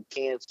shows are being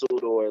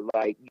canceled or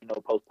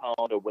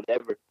postponed or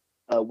whatever.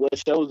 What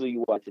shows are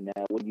you watching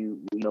now? What are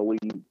you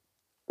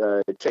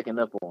checking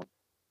up on?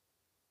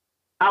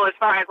 Oh, as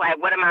far as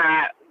what am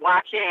I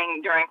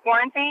watching during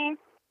quarantine?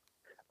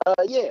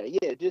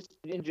 Yeah, just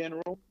in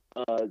general.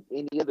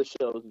 Any other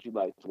shows that you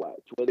like to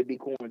watch, whether it be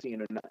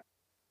quarantine or not?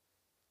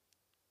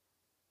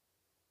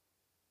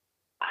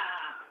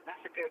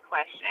 That's a good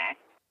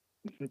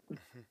question.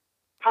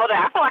 Hold on,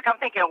 I feel like I'm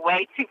thinking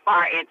way too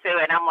far into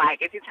it. I'm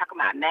like, is he talking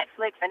about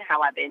Netflix and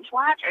how I binge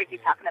watch, or is he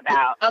talking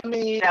about?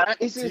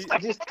 It's just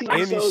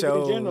TV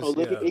shows in general.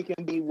 Yeah. It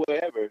can be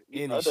whatever.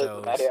 Any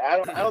shows. I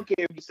don't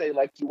care if you say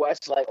you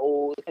watch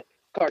old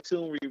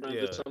cartoon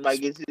reruns or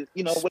something. It's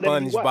just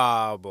whatever you watch.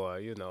 SpongeBob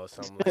or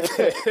something like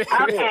that.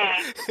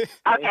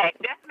 Okay,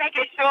 just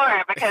making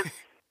sure, because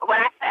when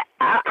I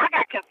I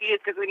got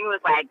confused because when he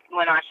was like,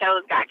 when our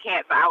shows got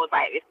canceled, I was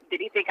like,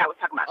 did he think I was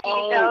talking about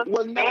TV shows?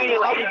 Well, no,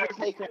 anyway. I was just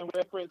making a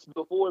reference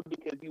before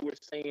because you were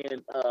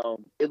saying,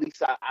 at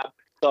least I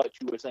thought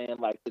you were saying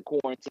like the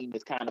quarantine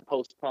is kind of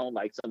postponed,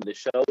 like some of the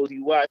shows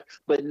you watch.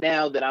 But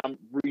now that I'm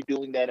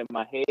redoing that in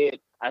my head,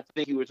 I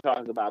think you were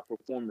talking about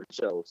performance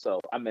shows. So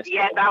I messed up.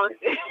 Yes, I was.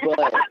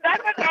 But,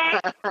 that's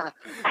okay.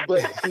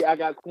 but see, I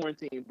got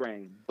quarantine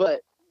brain.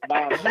 But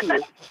while I'm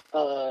here,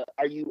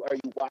 are you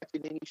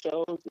watching any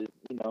shows?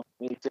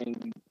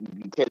 Anything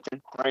you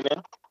catching right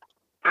now?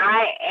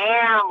 I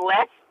am.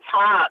 Let's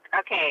talk.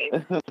 Okay.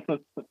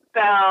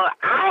 So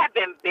I have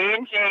been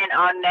binging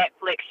on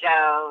Netflix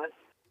shows,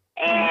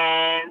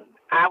 and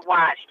I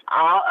watched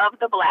all of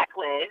The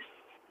Blacklist.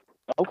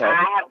 Okay.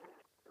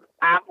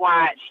 I've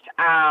watched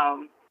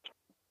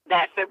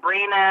that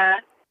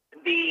Sabrina,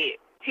 the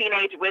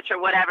Teenage Witch or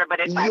whatever, but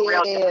it's like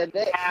real. Yeah,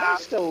 that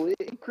show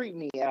it creeped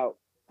me out.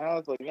 I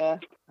was like, I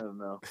don't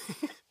know.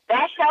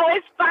 That show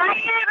is fire.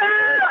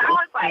 I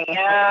was like,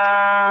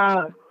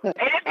 yeah.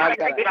 I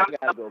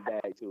gotta go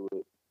back to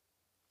it.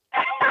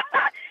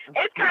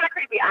 It's kind of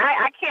creepy.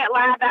 I can't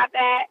lie about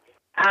that.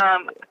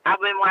 I've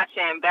been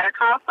watching Better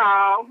Call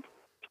Saul.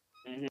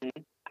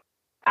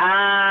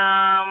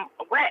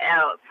 What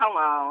else? Hold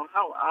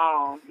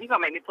on. You're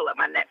gonna make me pull up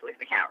my Netflix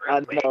account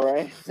real quick. I know,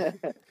 right?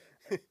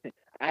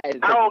 I had to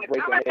take a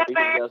break on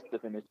everything else to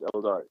finish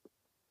Ozark.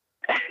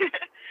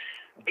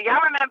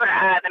 Y'all remember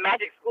the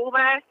Magic School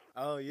Bus?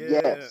 Oh yeah.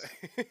 Yes.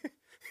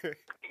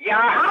 Y'all,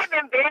 I've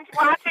been binge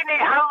watching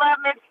it. I love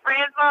Miss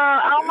Frizzle.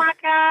 Oh my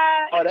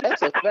god. Oh,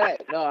 that's a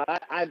fact. No,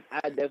 I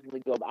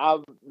definitely go.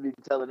 I've been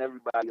telling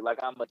everybody like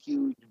I'm a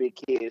huge big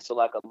kid, so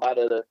like a lot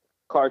of the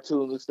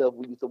cartoons and stuff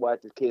we used to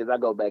watch as kids, I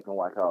go back and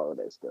watch all of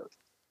that stuff.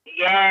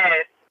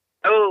 Yes.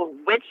 Oh,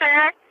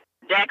 Witcher,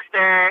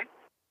 Dexter,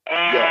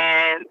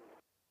 and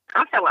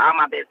I'm telling all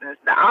my business.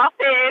 The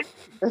Office.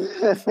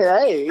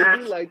 Hey, it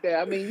be like that.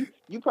 I mean,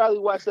 you probably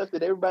watch stuff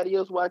that everybody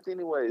else watch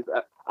anyways.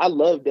 I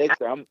love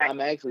Dexter. I'm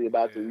actually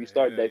about to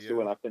restart Dexter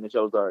when I finish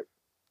Ozark.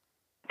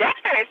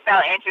 Dexter is so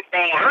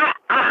interesting. I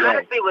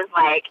honestly was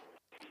like,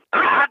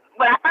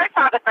 when I first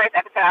saw the first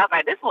episode, I was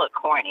like, this looked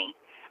corny.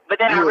 But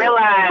then I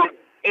realized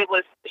it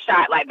was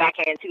shot like back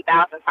in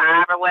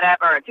 2005 or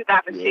whatever, or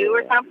 2002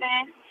 or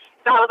something.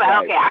 So I was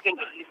like, okay, I can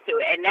get used to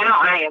it. And now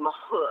I am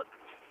hooked.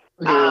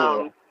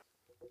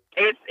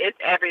 It's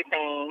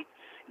everything.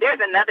 There's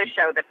another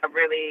show that I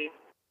really,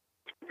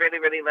 really,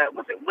 really love.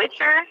 Was it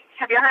Witcher?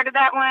 Have you heard of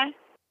that one?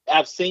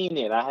 I've seen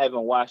it. I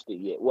haven't watched it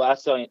yet. Well, I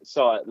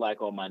saw it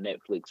like on my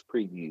Netflix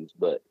previews,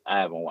 but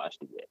I haven't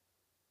watched it yet.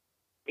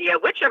 Yeah,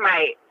 Witcher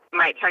might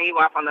turn you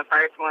off on the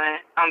first one,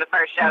 on the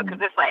first show, because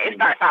it's like it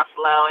starts off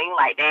slow, and you're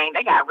like, dang,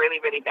 they got really,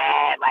 really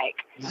bad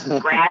like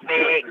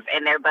graphics,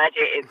 and their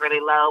budget is really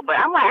low. But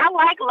I'm like, I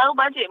like low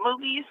budget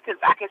movies because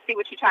I can see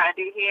what you're trying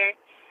to do here.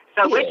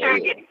 So Witcher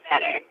gets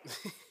better.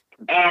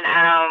 And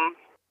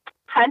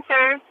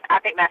Hunters, I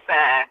think that's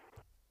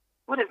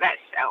what is that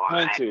show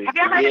on? Hunters, have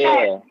you ever heard of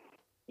that?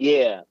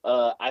 Yeah.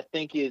 I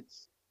think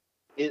it's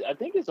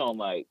on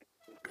like,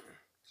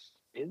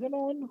 is it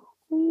on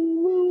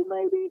Hulu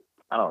maybe?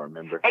 I don't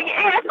remember.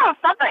 Yeah, it's on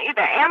something,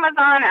 either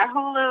Amazon or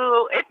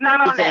Hulu. It's not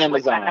on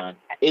Amazon.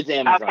 It's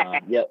Amazon. Okay.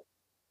 Yep.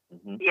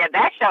 Yeah,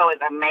 that show is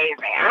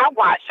amazing. I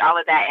watched all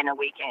of that in a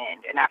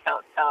weekend, and I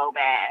felt so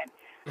bad.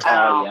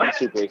 I'm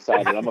super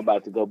excited. I'm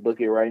about to go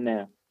book it right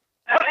now.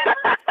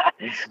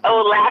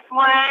 Last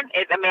one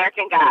is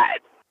American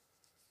Gods.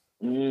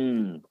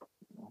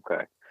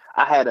 Okay.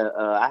 I had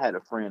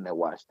a friend that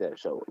watched that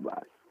show a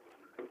lot.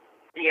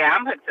 Yeah,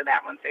 I'm hooked to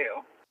that one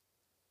too.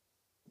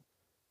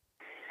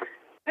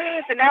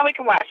 So now we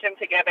can watch them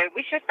together.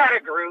 We should start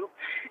a group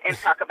and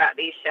talk about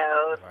these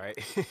shows.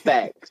 Right.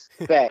 Facts.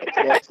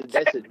 That's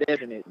a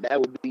definite. That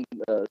would be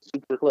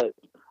super clutch.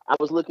 I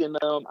was looking.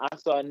 I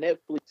saw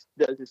Netflix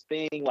does this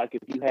thing like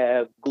if you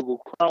have Google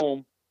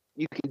Chrome,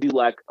 you can do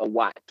like a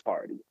watch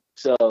party.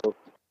 So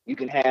you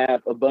can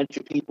have a bunch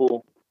of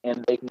people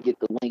and they can get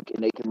the link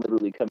and they can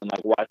literally come and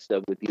like watch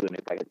stuff with you and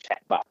it's like a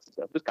chat box and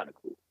stuff. It's kind of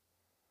cool.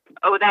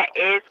 Oh, that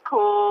is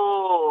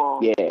cool.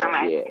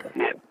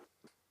 Yeah.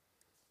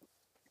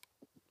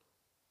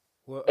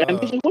 Well, and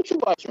what you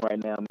watching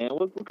right now, man?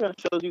 What kind of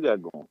shows you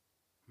got going?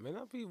 Man,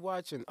 I be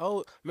watching.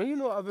 Oh, man, you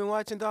know what I've been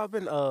watching though?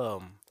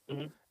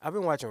 I've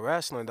been watching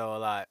wrestling though a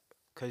lot,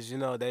 cause you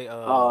know they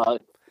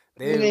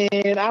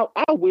man, I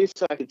wish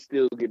I could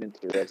still get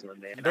into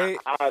wrestling, man.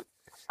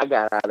 I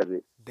got out of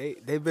it.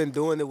 They've been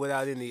doing it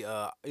without any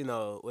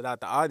without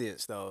the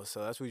audience though,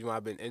 so that's the reason why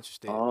I've been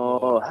interested.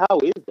 Oh, how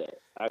is that?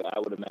 I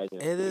would imagine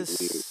it is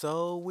weird.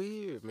 So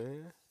weird,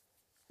 man.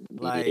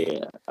 Like,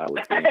 yeah, I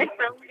would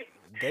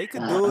they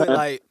could do it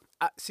like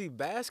see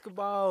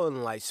basketball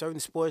and like certain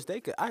sports they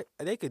can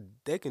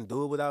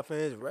do it without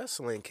fans.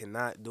 Wrestling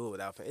cannot do it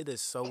without fans. It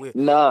is so weird.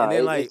 No, and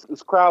then,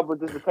 it's crowd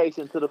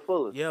participation to the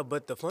fullest. Yeah,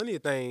 but the funny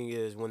thing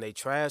is when they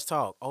trash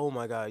talk, oh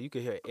my god, you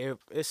can hear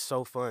it's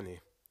so funny.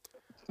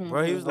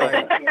 Bro, he was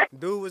like,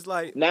 dude was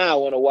like, now I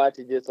want to watch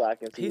it just so I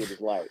can see what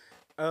it's like.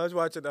 I was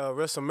watching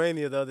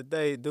WrestleMania the other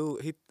day.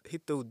 Dude, he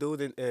threw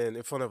dude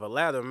in front of a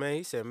ladder. Man,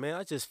 he said,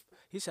 "Man,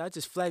 he said I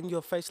just flattened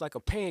your face like a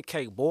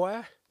pancake,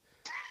 boy."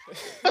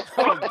 I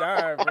was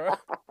dying, bro.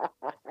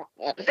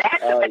 That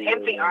to Oh an yeah,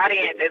 empty man.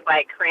 audience is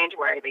like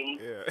cringeworthy.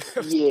 Yeah, I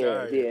was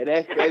Yeah, dying. yeah,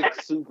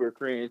 that's super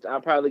cringe.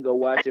 I'll probably go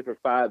watch it for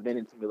 5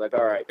 minutes and be like,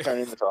 all right, turn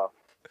this off.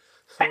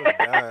 I was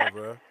dying,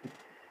 bro.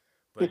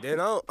 But then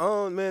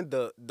man,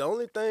 the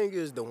only thing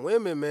is the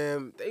women,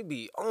 man, they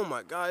be, oh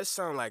my god, it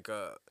sound like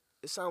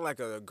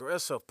an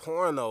aggressive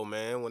porno,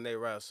 man, when they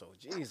wrestle.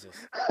 Jesus,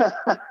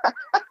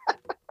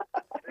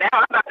 Now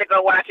I'm about to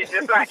go watch it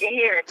just so I can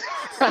hear it.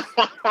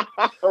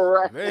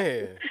 Right.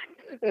 man.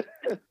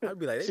 I'd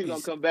be like, they She be,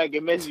 gonna come back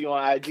and message you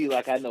on IG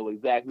like I know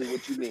exactly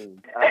what you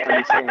mean. I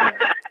understand.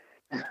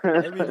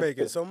 they be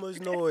making so much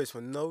noise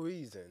for no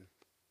reason.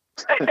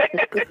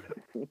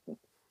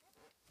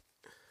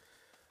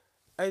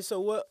 Hey, so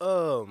what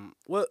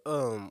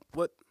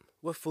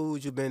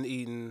food you been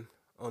eating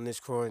on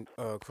this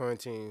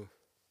quarantine?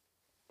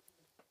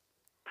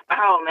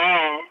 Oh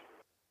man,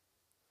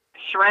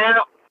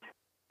 shrimp,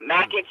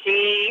 mac and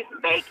cheese,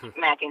 baked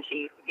mac and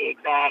cheese to be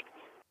exact.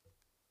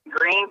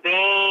 Green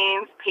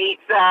beans,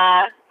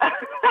 pizza,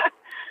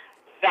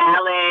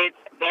 salads,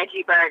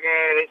 veggie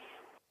burgers.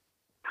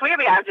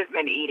 Clearly, I've just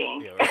been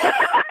eating. Yeah,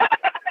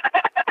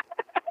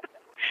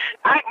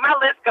 right. My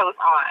list goes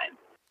on.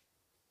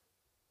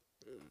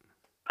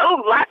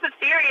 Oh, lots of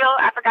cereal.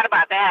 I forgot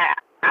about that.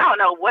 I don't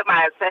know what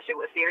my obsession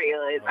with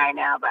cereal is right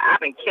now, but I've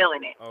been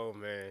killing it. Oh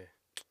man,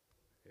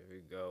 here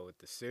we go with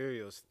the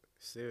cereal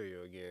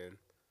again.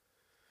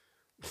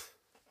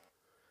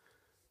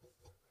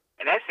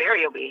 And that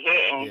cereal be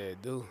hitting. Yeah,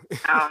 dude.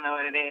 I don't know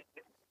what it is.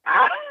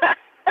 I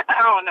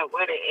don't know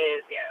what it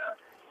is, yo.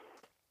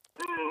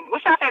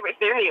 What's your favorite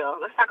cereal?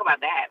 Let's talk about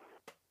that.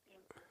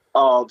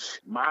 Oh,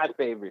 my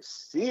favorite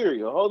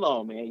cereal. Hold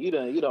on, man. You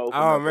done opened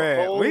Oh up a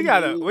man, whole we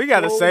gotta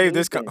whole save new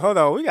this. thing. Hold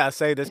on, we gotta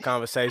save this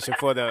conversation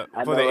for the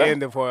I for know, the right?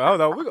 ending for.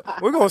 Hold on,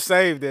 we're gonna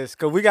save this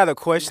because we got a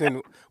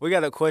question. We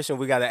got a question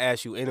we gotta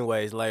ask you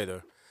anyways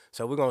later.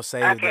 So we're gonna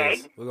save Okay.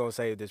 this. We're gonna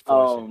save this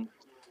portion.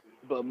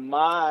 But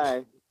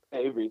my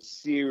favorite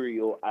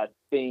cereal, I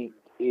think,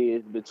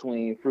 is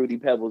between Fruity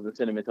Pebbles and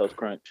Cinnamon Toast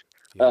Crunch.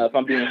 Yeah. If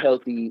I'm being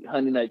healthy,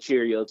 Honey Nut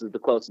Cheerios is the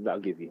closest I'll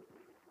give you.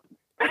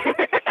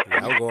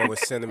 Yeah, I'm going with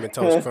cinnamon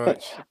toast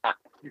crunch.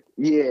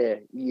 Yeah,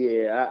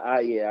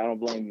 I don't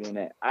blame you on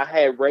that. I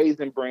had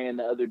Raisin Bran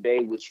the other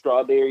day with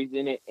strawberries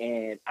in it,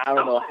 and I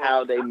don't know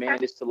how they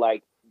managed to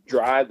like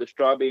dry the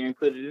strawberry and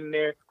put it in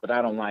there, but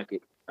I don't like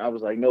it. I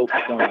was like, nope,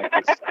 I don't like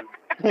this.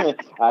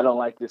 I don't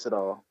like this at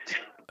all.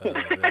 Oh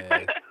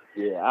man.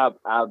 Yeah,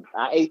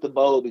 I ate the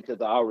bowl because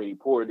I already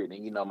poured it,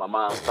 and my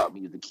mom taught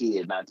me as a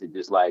kid not to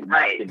just like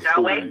Right. finish Don't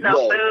food waste and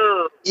no wet.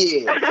 food.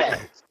 Yeah,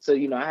 facts. So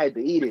I had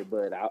to eat it,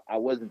 but I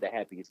wasn't the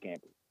happiest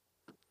camper.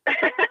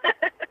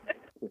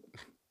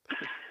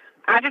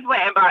 I just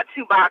went and bought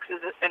 2 boxes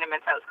of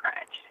Cinnamon Toast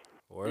Crunch.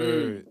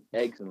 Word.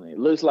 Excellent.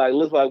 Looks like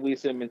we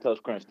Cinnamon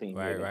Toast Crunch team.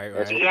 Right, here. right,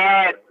 That's right.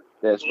 Yes.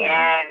 That's fine.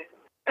 Yes.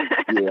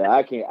 Yeah,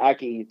 I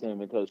can eat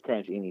Cinnamon Toast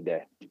Crunch any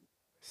day. But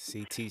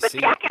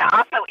CTC. I can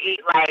also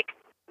eat like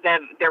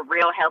the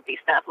real healthy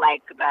stuff,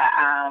 like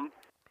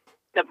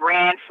the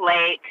bran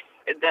flakes,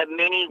 the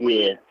mini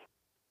wheat,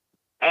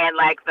 and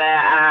like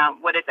the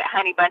what is it,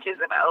 honey bunches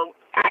of oats.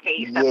 I can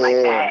eat stuff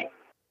like that.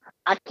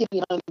 I can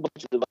eat honey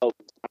bunches of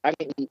oats. I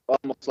can eat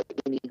almost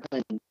like any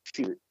honey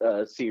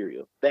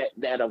cereal.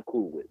 That I'm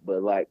cool with.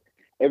 But like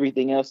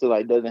everything else that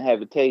like doesn't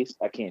have a taste,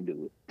 I can't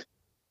do it.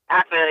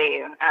 I feel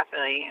you.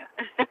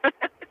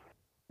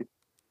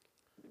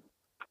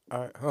 All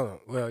right, hold on.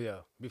 Well, yeah.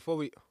 Before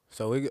we're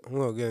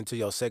gonna get into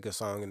your second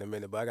song in a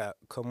minute, but I got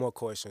a couple more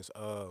questions.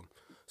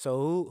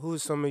 So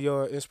who's some of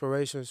your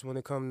inspirations when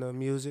it comes to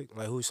music?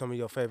 Like, who's some of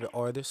your favorite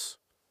artists?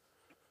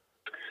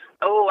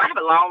 Oh, I have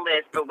a long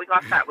list, but we're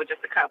gonna start with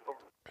just a couple.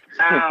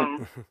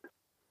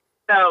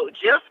 So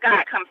Jill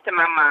Scott comes to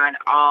my mind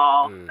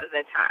all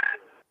the time.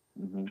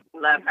 Mm-hmm.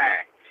 Love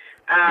her.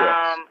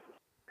 Yes.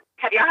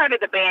 Have y'all heard of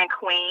the band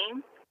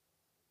Queen?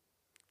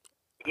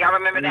 Y'all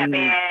remember that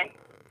band?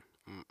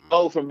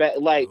 Oh, from back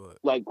like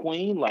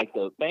Queen, like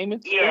the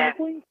famous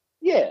Queen?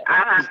 Yeah.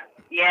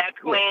 Yeah,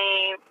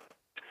 Queen.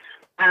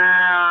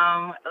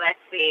 Let's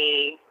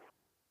see.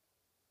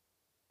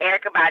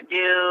 Erykah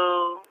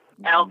Badu,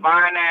 Elle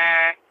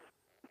Varner,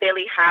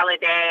 Billie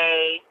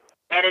Holiday,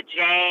 Etta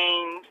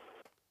James.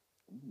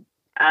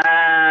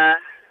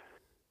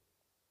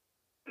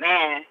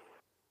 Man.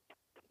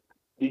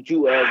 Did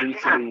you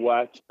recently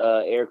watch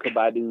Erykah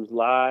Badu's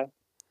Live?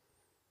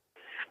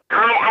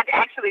 I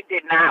actually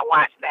did not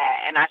watch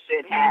that, and I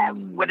should have.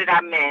 What did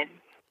I miss?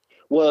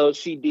 Well,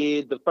 she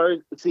did the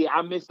first. See,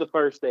 I missed the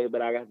first day,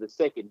 but I got the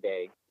second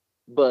day.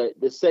 But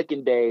the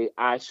second day,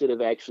 I should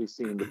have actually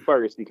seen the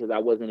first because I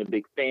wasn't a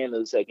big fan of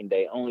the second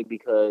day, only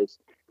because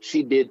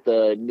she did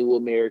the New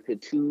America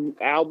 2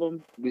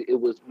 album. It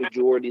was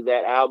majority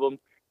that album,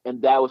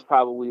 and that was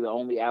probably the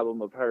only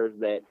album of hers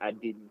that I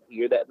didn't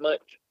hear that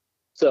much.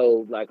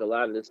 So, like a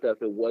lot of the stuff,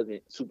 it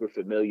wasn't super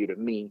familiar to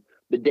me.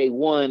 But Day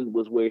One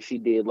was where she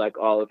did like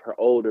all of her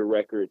older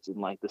records and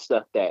like the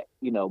stuff that,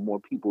 more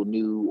people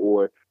knew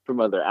or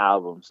from other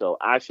albums. So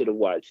I should have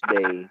watched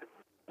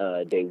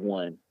Day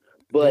One.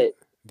 But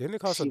Didn't it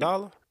cost she,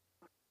 $1?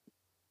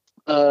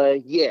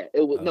 yeah,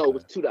 it was no, it Okay.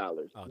 was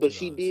 $2. Oh, But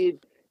she $2.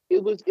 did.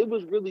 It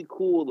was really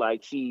cool.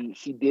 Like she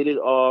did it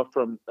all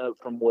from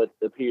what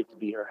appeared to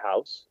be her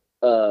house.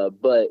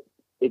 But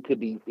it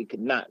could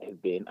not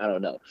have been. I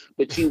don't know.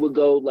 But she would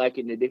go like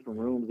in the different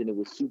rooms, and it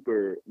was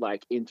super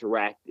like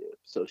interactive.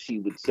 So she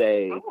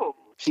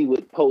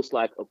would post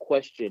like a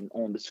question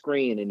on the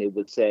screen, and it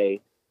would say,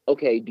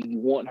 "Okay, do you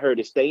want her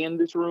to stay in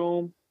this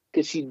room?"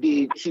 Because she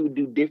would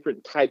do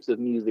different types of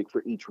music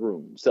for each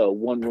room. So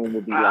one room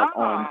would be like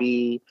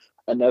R&B,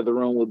 another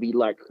room would be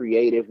like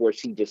creative, where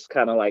she just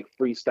kind of like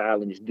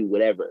freestyle and just do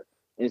whatever.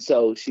 And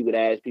so she would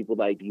ask people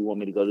like, "Do you want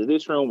me to go to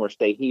this room or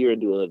stay here and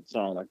do a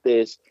song like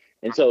this?"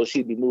 And so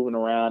she'd be moving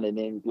around, and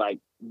then like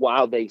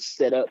while they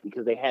set up,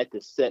 because they had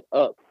to set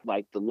up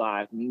like the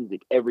live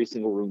music every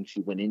single room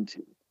she went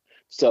into.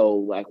 So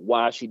like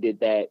while she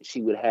did that,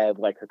 she would have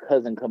like her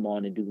cousin come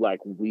on and do like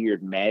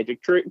weird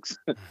magic tricks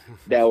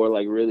that were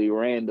like really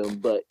random.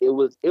 But it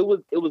was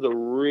a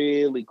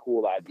really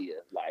cool idea.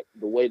 Like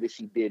the way that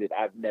she did it,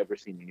 I've never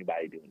seen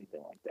anybody do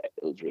anything like that.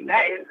 It was really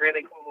is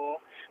really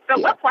cool. So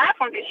what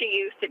platform did she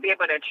use to be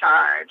able to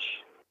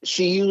charge?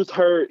 She used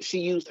her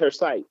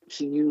site.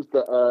 She used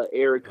the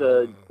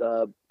Erica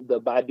the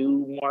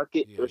Baidu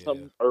market or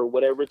something or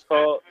whatever it's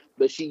called.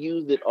 But she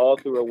used it all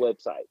through her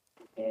website.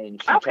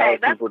 And she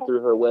charged people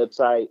through her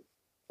website,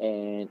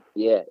 and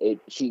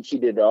she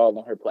did it all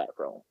on her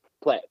platform.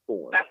 That's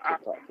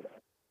awesome.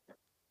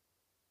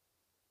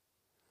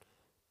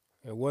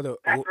 And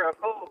that's real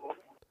cool.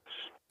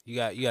 You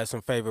got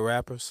some favorite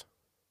rappers?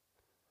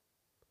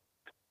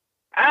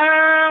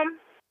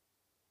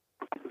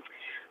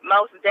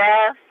 Most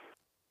Def,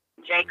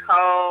 J.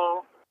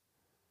 Cole,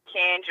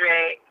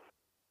 Kendrick.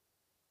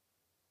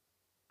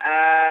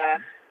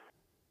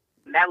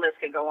 That list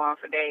could go on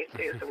for days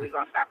too, so we're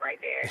gonna stop right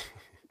there.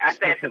 I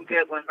said some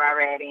good ones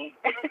already.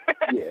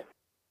 Yeah.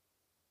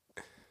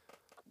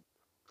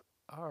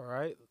 All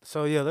right.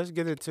 So yeah, let's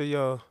get into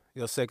your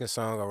second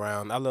song,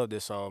 Around. I love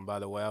this song, by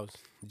the way. I was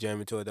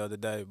jamming to it the other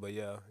day, but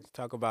yeah, let's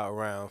talk about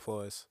Around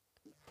for us.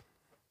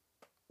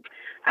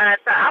 So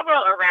I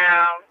wrote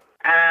Around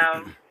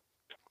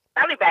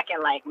probably back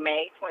in like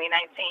May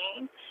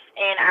 2019,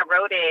 and I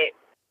wrote it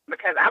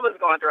because I was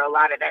going through a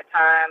lot at that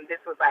time. This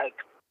was like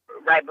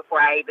right before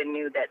I even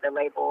knew that the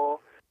label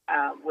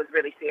was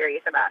really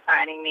serious about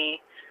signing me.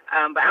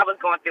 But I was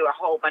going through a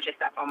whole bunch of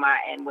stuff on my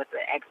end with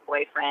an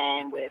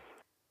ex-boyfriend, with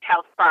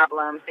health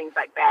problems, things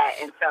like that.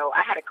 And so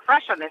I had a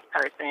crush on this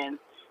person,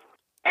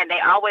 and they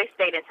always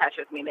stayed in touch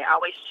with me. They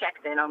always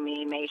checked in on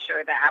me, made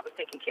sure that I was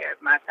taking care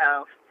of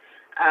myself.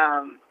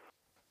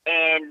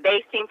 And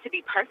they seemed to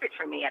be perfect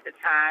for me at the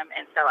time.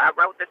 And so I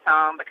wrote the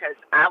song because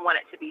I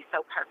wanted to be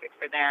so perfect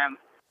for them.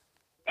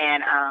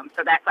 And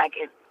so that's like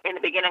in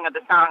the beginning of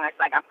the song, it's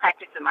like I'm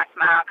practicing my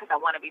smile because I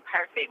want to be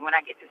perfect when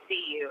I get to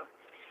see you.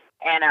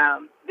 And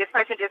this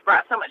person just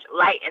brought so much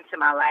light into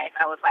my life.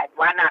 I was like,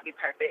 why not be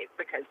perfect?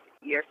 Because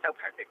you're so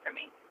perfect for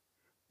me.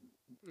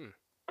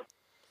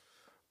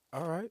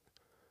 All right.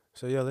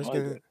 So yeah, let's get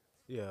in.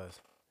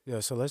 Yeah.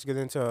 So let's get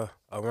into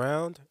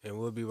Around, and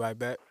we'll be right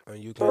back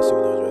on You Can't See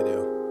With Us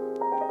Radio.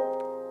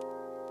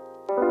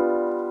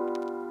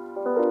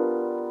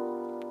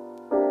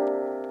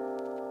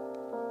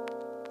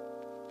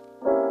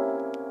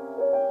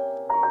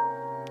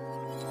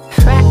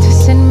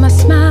 Practicing my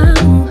smile.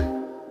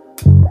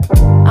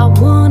 I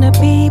wanna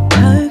be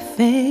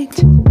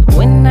perfect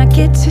when I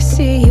get to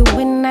see you,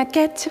 when I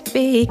get to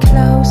be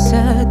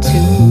closer to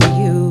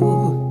you.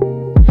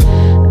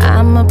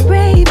 I'm a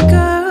brave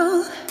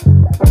girl,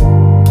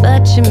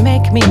 but you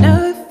make me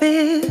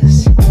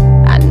nervous.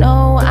 I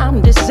know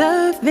I'm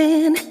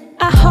deserving.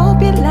 I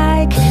hope you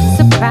like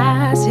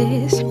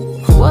surprises.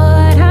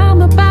 What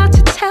I'm about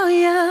to tell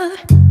you,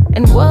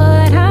 and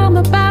what I'm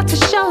about to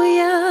show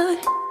you,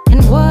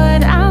 and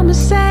what I'ma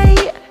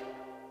say,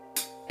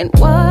 and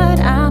what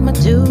I'ma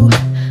do.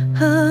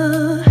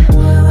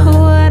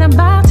 What I'm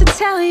about to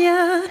tell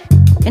you,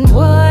 and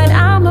what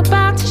I'm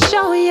about to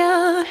show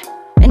you,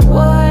 and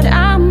what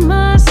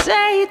I'ma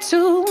say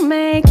to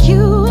make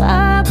you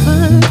a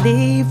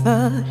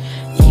believer.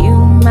 You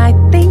might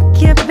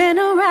think you've been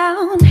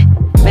around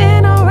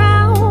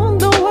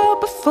the world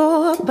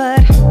before,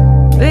 but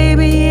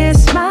baby,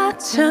 it's my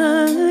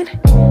turn.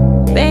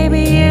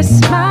 Baby,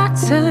 it's my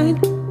turn.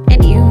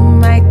 And you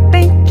might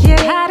think you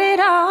had it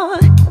all.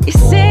 You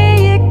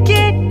say you're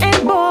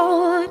getting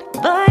bored,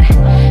 but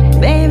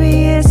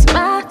baby, it's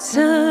my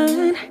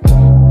turn.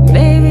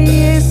 Baby,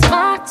 it's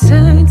my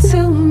turn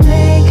to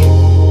make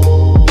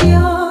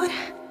your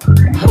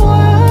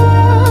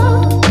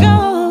world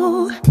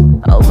go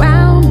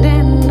around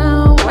and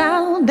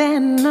around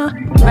and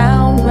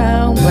around,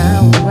 round,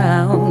 round,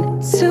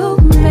 round. To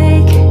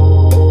make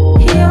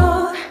your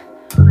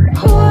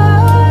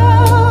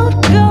world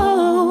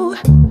go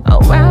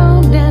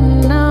around and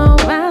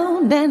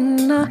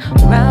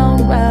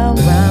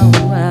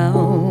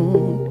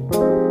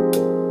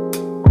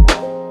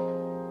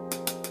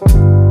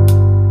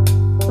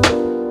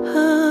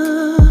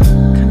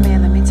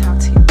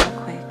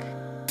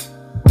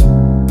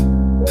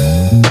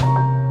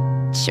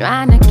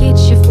trying to get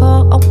you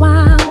for a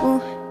while.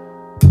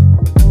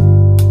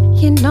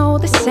 You know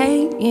the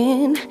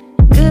saying,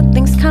 good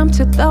things come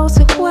to those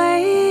who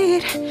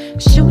wait.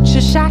 Shoot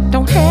your shot,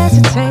 don't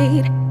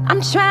hesitate.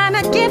 I'm trying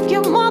to give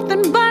you more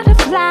than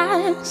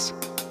butterflies.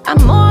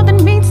 I'm more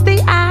than meets the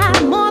eye,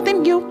 more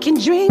than you can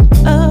dream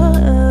of.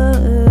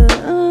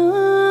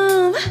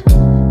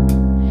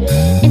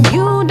 And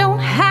you don't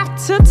have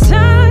to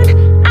turn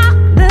out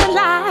the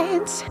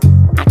lights.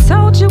 I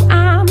told you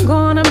I'm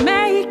gonna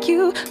make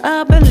you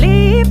a believer.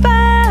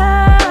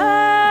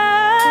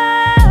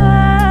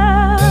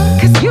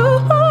 'Cause you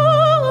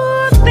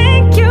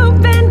think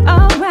you've been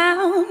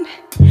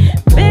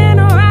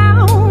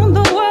around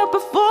the world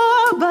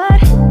before, but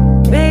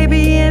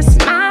baby, it's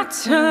my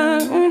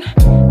turn.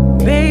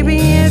 Baby,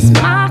 it's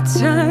my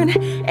turn.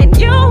 And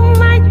you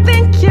might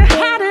think you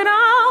had it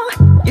all.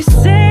 You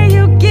say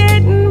you're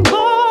getting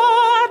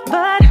bored,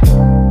 but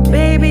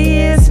baby,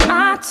 it's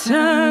my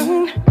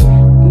turn.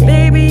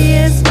 Baby,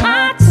 it's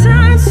my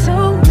turn.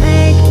 So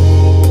make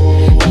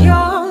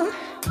your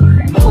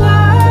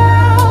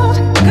world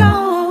go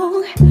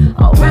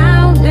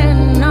around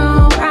and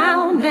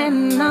around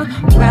and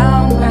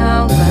around,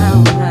 round,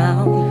 round,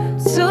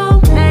 round. So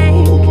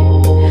make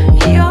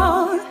your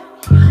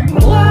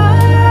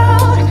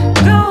world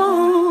go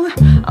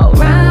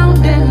around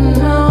and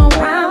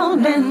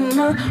around and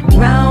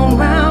around, round,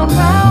 round,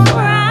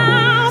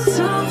 round.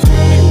 So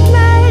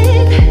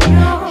make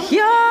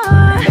your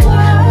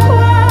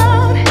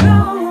world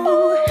go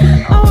around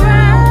and around.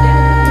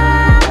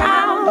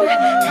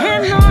 Make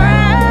your world go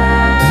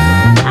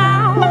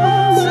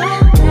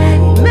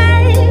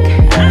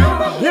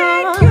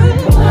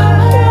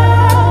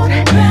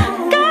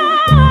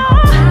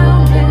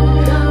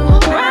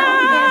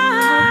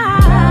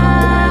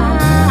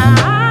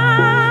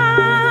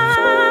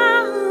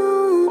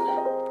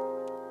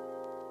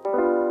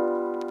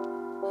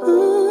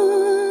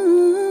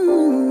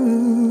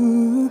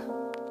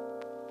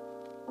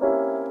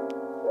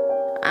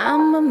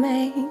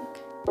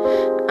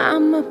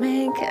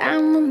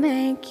I'ma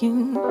make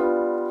you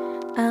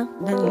a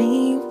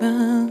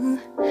believer.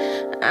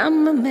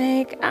 I'ma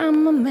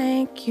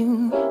make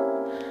you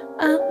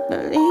a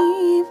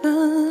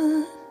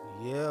believer.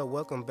 Yeah,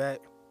 welcome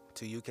back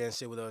to You Can't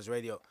Sit With Us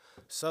Radio.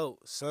 So,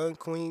 Sun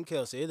Queen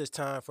Kelcey, it is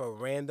time for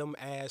random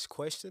ass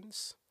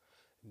questions.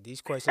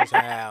 These questions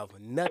have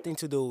nothing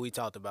to do with what we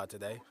talked about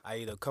today. I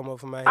either come up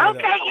from my head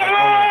Okay, or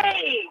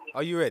yay!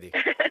 Are you ready?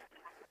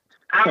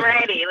 I'm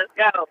ready. Let's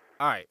go.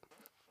 All right.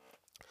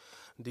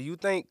 Do you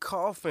think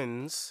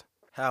coffins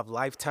have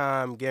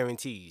lifetime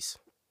guarantees?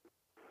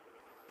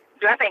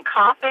 Do I think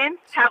coffins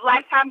have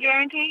lifetime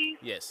guarantees?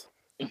 Yes.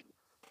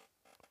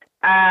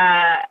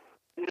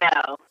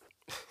 No.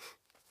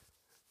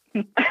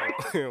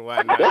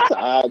 Why not? That's an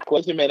odd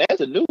question, man.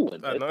 That's a new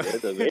one.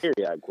 That's a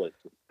very odd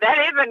question. That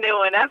is a new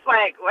one. That's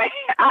like, wait,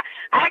 I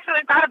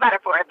actually thought about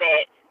it for a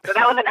bit. So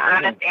that was an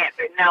honest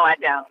answer. No, I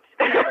don't.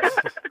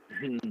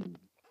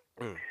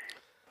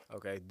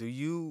 Okay. Do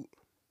you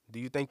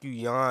think you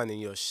yawn in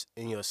your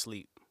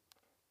sleep?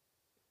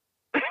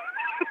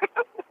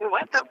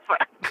 What the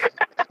fuck?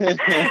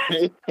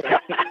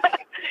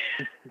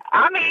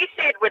 I mean,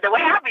 shit, with the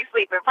way I be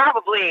sleeping,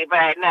 probably,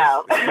 but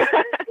no.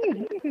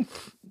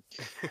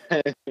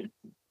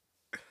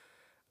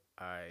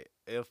 All right.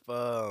 If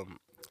the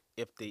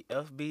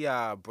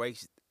FBI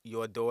breaks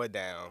your door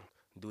down,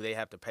 do they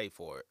have to pay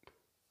for it?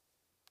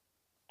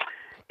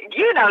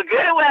 You know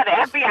good and well the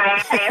FBI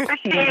ain't paying for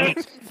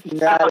shit.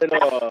 Not at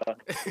all.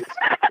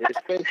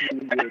 Especially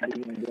when you're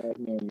doing black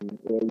men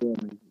or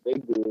women. They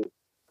good.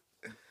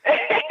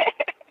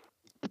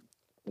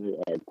 They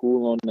are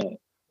cool on that.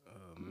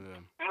 Oh,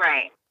 man.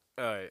 Right.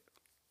 All right.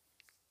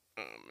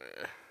 Oh,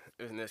 man.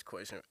 This next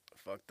question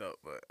fucked up,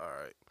 but all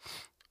right.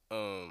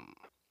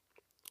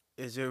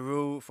 Is it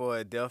rude for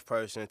a deaf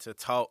person to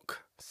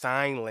talk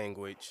sign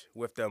language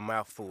with their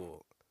mouth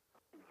full?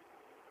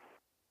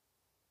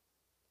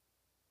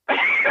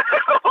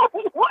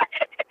 What?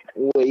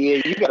 Well,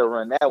 yeah, you gotta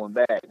run that one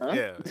back, huh?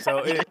 Yeah.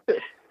 So,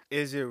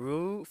 is it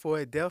rude for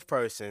a deaf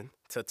person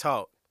to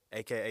talk,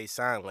 aka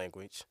sign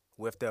language,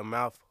 with their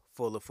mouth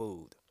full of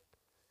food?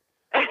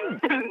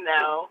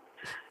 No.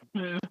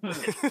 No.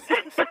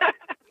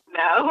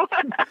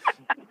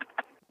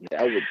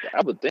 Yeah,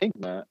 I would think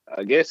not.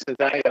 I guess since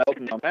I ain't gotta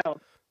open my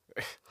mouth.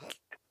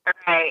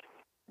 Right.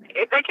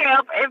 If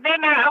they're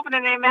not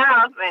opening their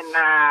mouths, then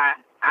I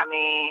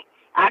mean,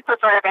 I'd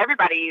prefer if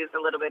everybody used a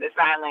little bit of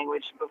sign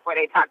language before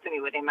they talk to me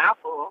with their mouth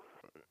full.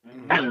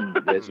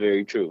 That's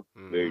very true.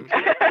 Very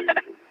true.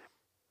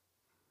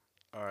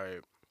 All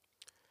right.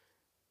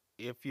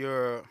 If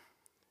you're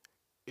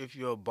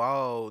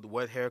bald,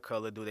 what hair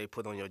color do they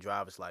put on your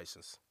driver's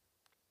license?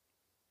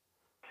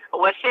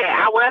 Well, shit,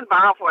 I was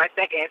bald for a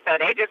second, so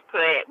they just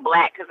put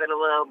black because of the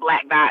little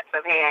black dots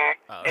of hair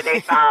that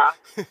they saw.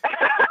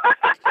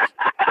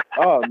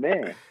 Oh,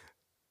 man.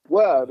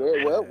 Well,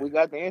 we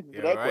got the answer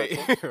to that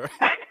question.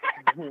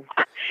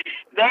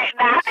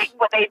 I think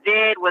what they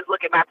did was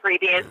look at my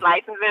previous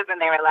licenses, and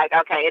they were like,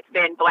 okay, it's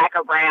been black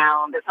or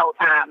brown this whole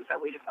time, so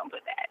we just gonna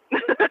put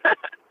that.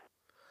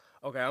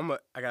 Okay,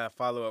 I got a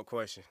follow-up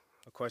question.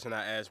 A question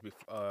I asked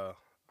before,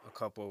 a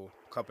couple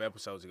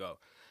episodes ago.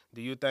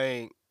 Do you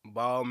think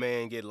bald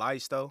men get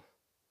lice though?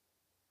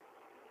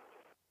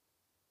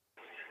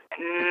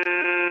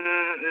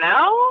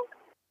 No.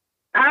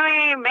 I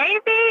mean,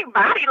 maybe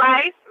body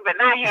lice, but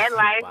not head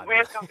lice.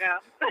 Where's it gonna go?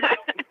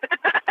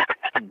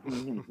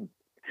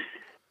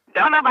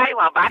 Don't nobody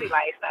want body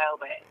lice though,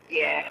 but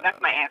yeah,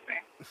 that's my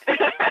answer.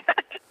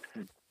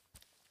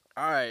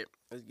 All right,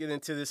 let's get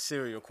into this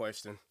cereal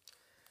question.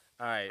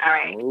 All right. All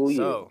right. Oh, yeah.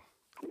 So,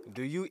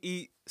 do you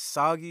eat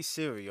soggy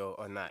cereal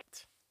or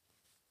not?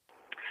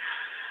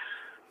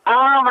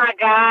 Oh my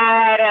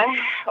God!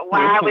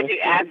 Why would you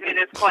ask me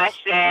this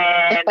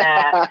question?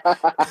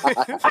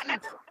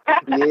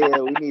 Yeah,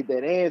 we need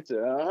that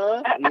answer.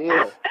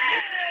 Yeah.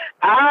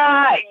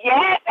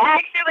 Yes,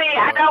 actually,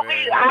 I don't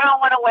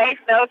want to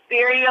waste no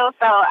cereal,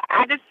 so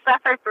I just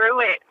suffer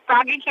through it.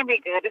 Soggy can be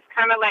good. It's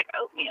kind of like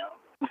oatmeal.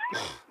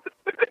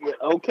 Yeah,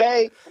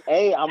 okay.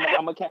 Hey,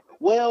 I'm a cat.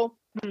 Well,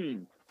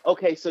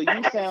 okay. So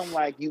you sound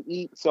like you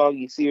eat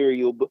soggy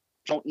cereal, but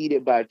don't eat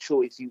it by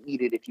choice. You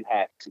eat it if you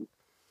have to.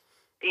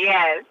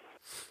 Yes.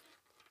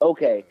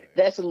 Okay,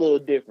 that's a little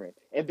different.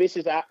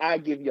 Ambitious, I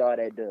give y'all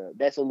that dub.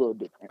 That's a little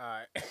different. All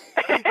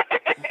right.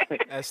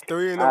 That's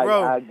 3 in a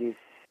row. I give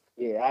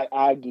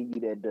you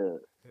that dub.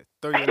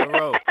 3 in a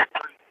row.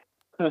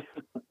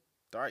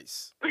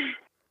 Thrice.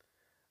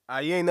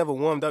 You ain't never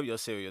warmed up your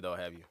cereal though,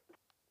 have you?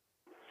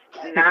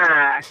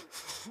 Nah.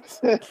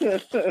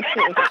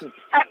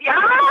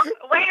 Y'all?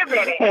 Wait a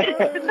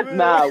minute.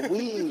 Nah,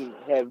 we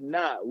have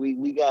not.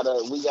 We got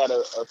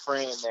a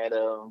friend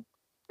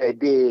that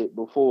did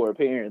before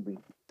apparently.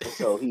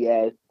 So he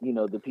asked,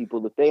 the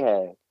people if they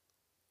have.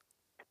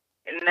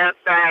 No,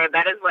 sorry.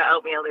 That is what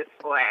oatmeal is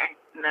for.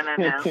 No.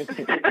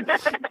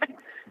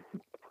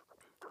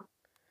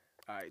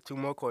 All right, 2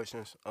 more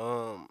questions.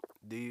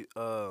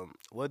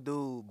 What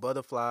do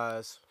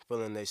butterflies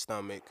feel in their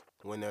stomach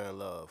when they're in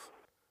love?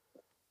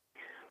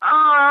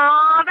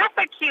 Oh, that's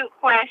a cute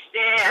question.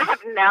 I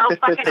have no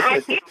fucking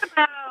idea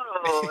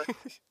though.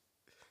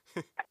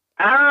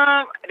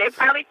 They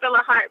probably feel a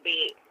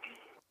heartbeat.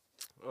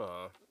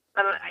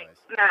 Nice.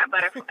 Not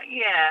butterfly.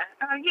 Yeah.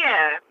 Oh,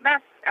 yeah.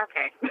 That's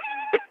okay.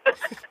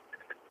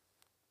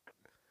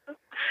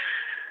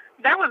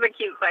 That was a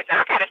cute question.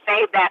 I gotta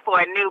save that for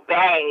a new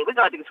babe. We're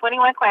gonna do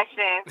 21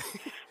 questions,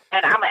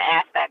 and I'm gonna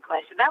ask that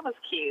question. That was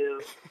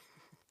cute.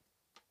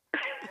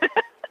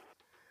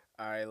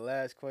 All right,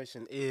 last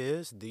question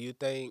is: do you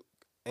think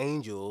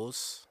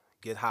angels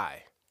get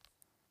high?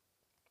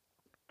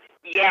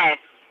 Yes.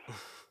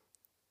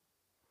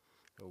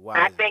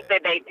 Why? I think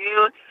that they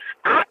do.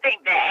 I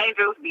think that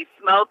angels be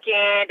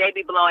smoking. They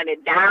be blowing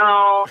it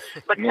down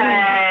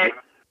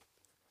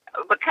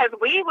because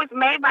weed was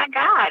made by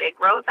God. It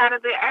grows out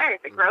of the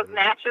earth. It grows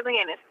naturally,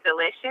 and it's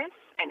delicious,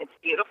 and it's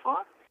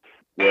beautiful.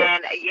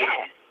 Yes. And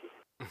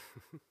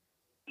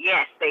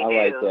yes, they do.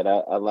 I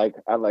like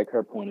that. I like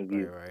her point of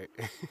view. Right.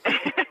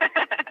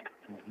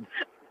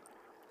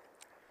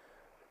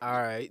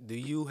 All right. Do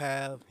you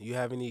have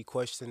any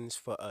questions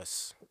for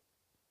us?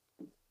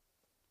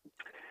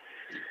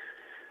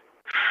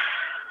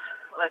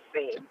 Let's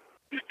see.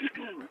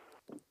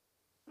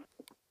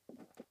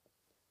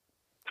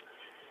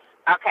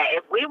 Okay,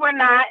 if we were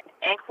not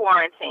in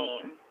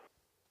quarantine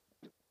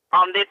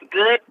on this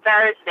good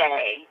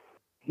Thursday,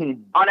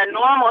 on a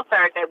normal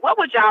Thursday, what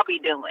would y'all be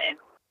doing?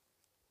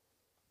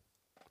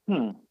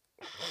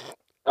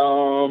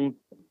 On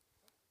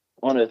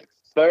a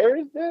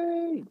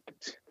Thursday?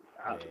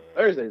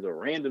 Thursday's a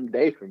random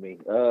day for me.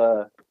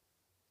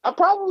 I'll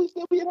probably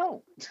still be at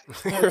home.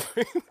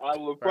 I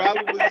will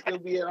probably still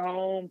be at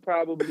home,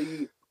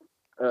 probably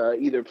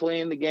either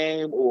playing the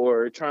game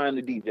or trying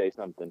to DJ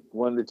something.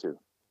 One of the two.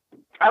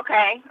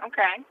 Okay.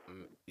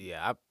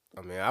 Yeah,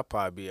 I'll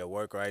probably be at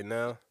work right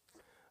now.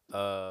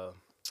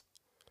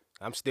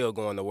 I'm still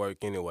going to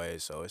work anyway,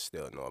 so it's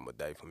still a normal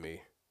day for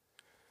me.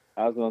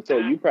 I was gonna say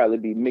you probably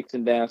be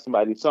mixing down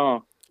somebody's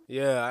song.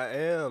 Yeah, I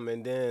am,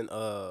 and then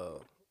I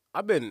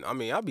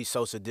was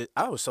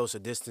social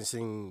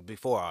distancing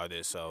before all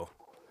this, so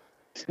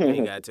you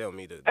ain't gotta tell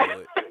me to do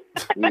it.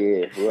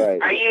 Yeah,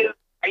 right. Are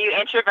you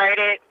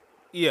introverted?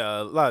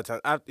 Yeah, a lot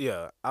of times.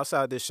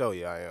 Outside this show,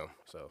 yeah, I am.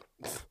 So.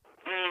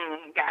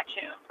 Got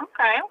you.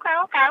 Okay.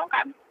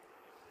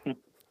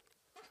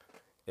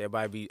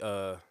 Everybody be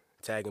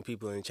tagging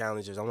people in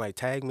challenges. I'm like,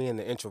 tag me in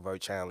the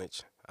introvert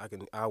challenge.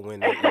 I'll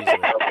win that easily.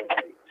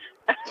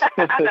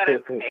 I know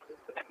that's okay.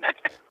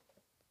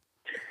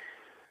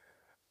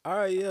 All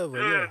right,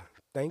 yeah.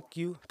 Thank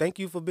you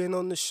for being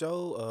on the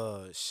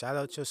show. Shout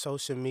out your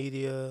social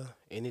media.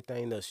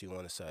 Anything else you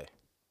want to say?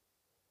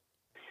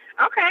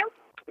 Okay.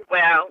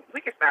 Well,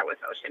 we can start with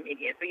social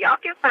media. So y'all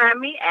can find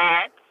me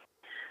at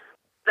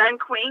Sun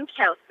Queen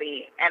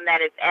Kelcey, and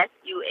that is SunQueenKelcey.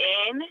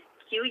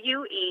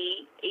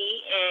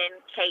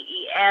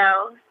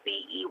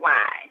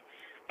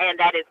 and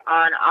that is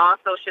on all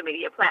social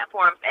media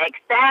platforms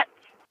except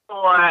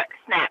for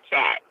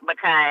Snapchat,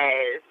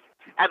 because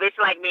a bitch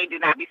like me do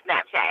not be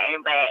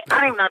Snapchatting, but I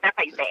don't even know if that's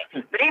how you say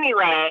it. But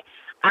anyway,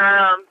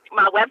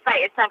 my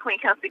website is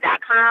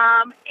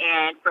sunqueenkelcey.com,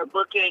 and for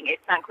booking,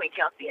 it's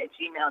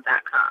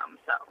sunqueenkelcey@gmail.com.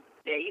 So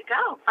there you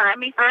go. Find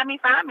me,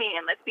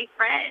 and let's be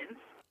friends.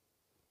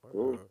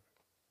 Cool.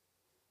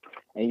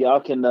 And y'all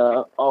can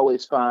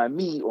always find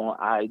me on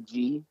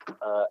IG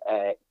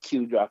at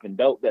Q Dropping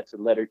Dope. That's the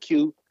letter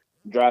Q.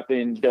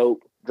 Dropping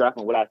Dope.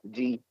 Dropping without the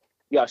G.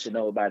 Y'all should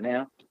know by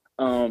now.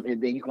 And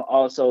then you can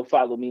also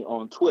follow me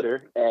on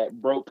Twitter at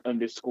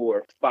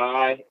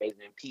broke_phi, as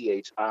in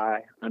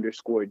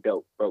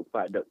PHI_dope. Broke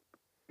 5 dope.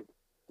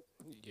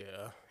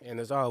 Yeah. And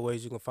as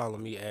always, you can follow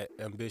me at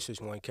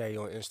Ambitious1K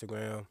on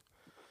Instagram,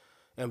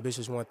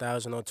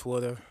 Ambitious1000 on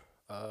Twitter,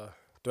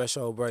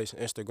 Threshold Brace,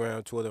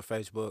 Instagram, Twitter,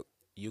 Facebook.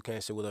 You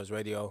Can't Sit With Us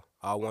Radio,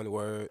 all one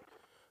word.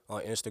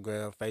 On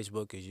Instagram,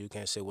 Facebook is You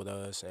Can't Sit With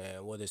Us.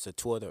 And what is the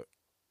Twitter?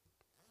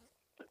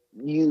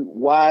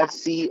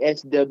 YCSWU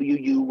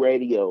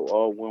Radio,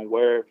 all one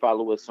word.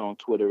 Follow us on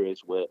Twitter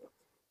as well.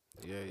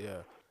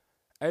 Yeah.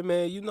 Hey,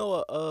 man, you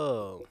know,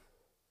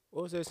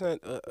 what was that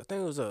saying? I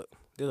think it was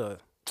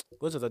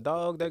was it a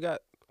dog that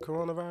got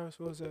coronavirus?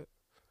 What was that?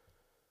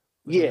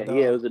 Yeah,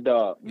 it was a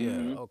dog. Yeah,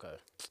 Mm-hmm. okay.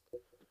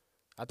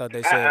 I thought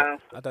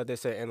they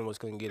said animals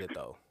couldn't get it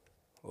though.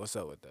 What's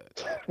up with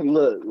that?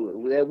 Look,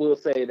 we'll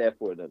say that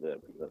for another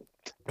episode.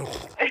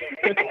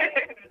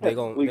 we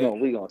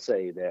gonna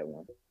save that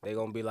one. They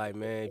gonna be like,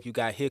 man, if you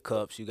got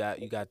hiccups, you got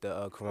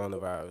the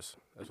coronavirus.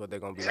 That's what they're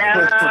gonna be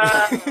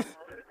like.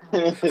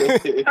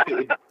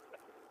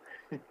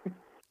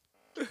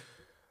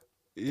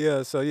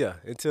 Yeah. So yeah.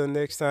 Until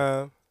next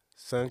time,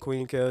 Sun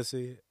Queen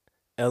Kelcey,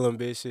 L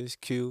Ambitious,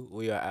 Q.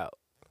 We are out.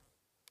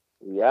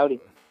 We outie.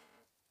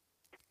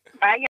 Bye.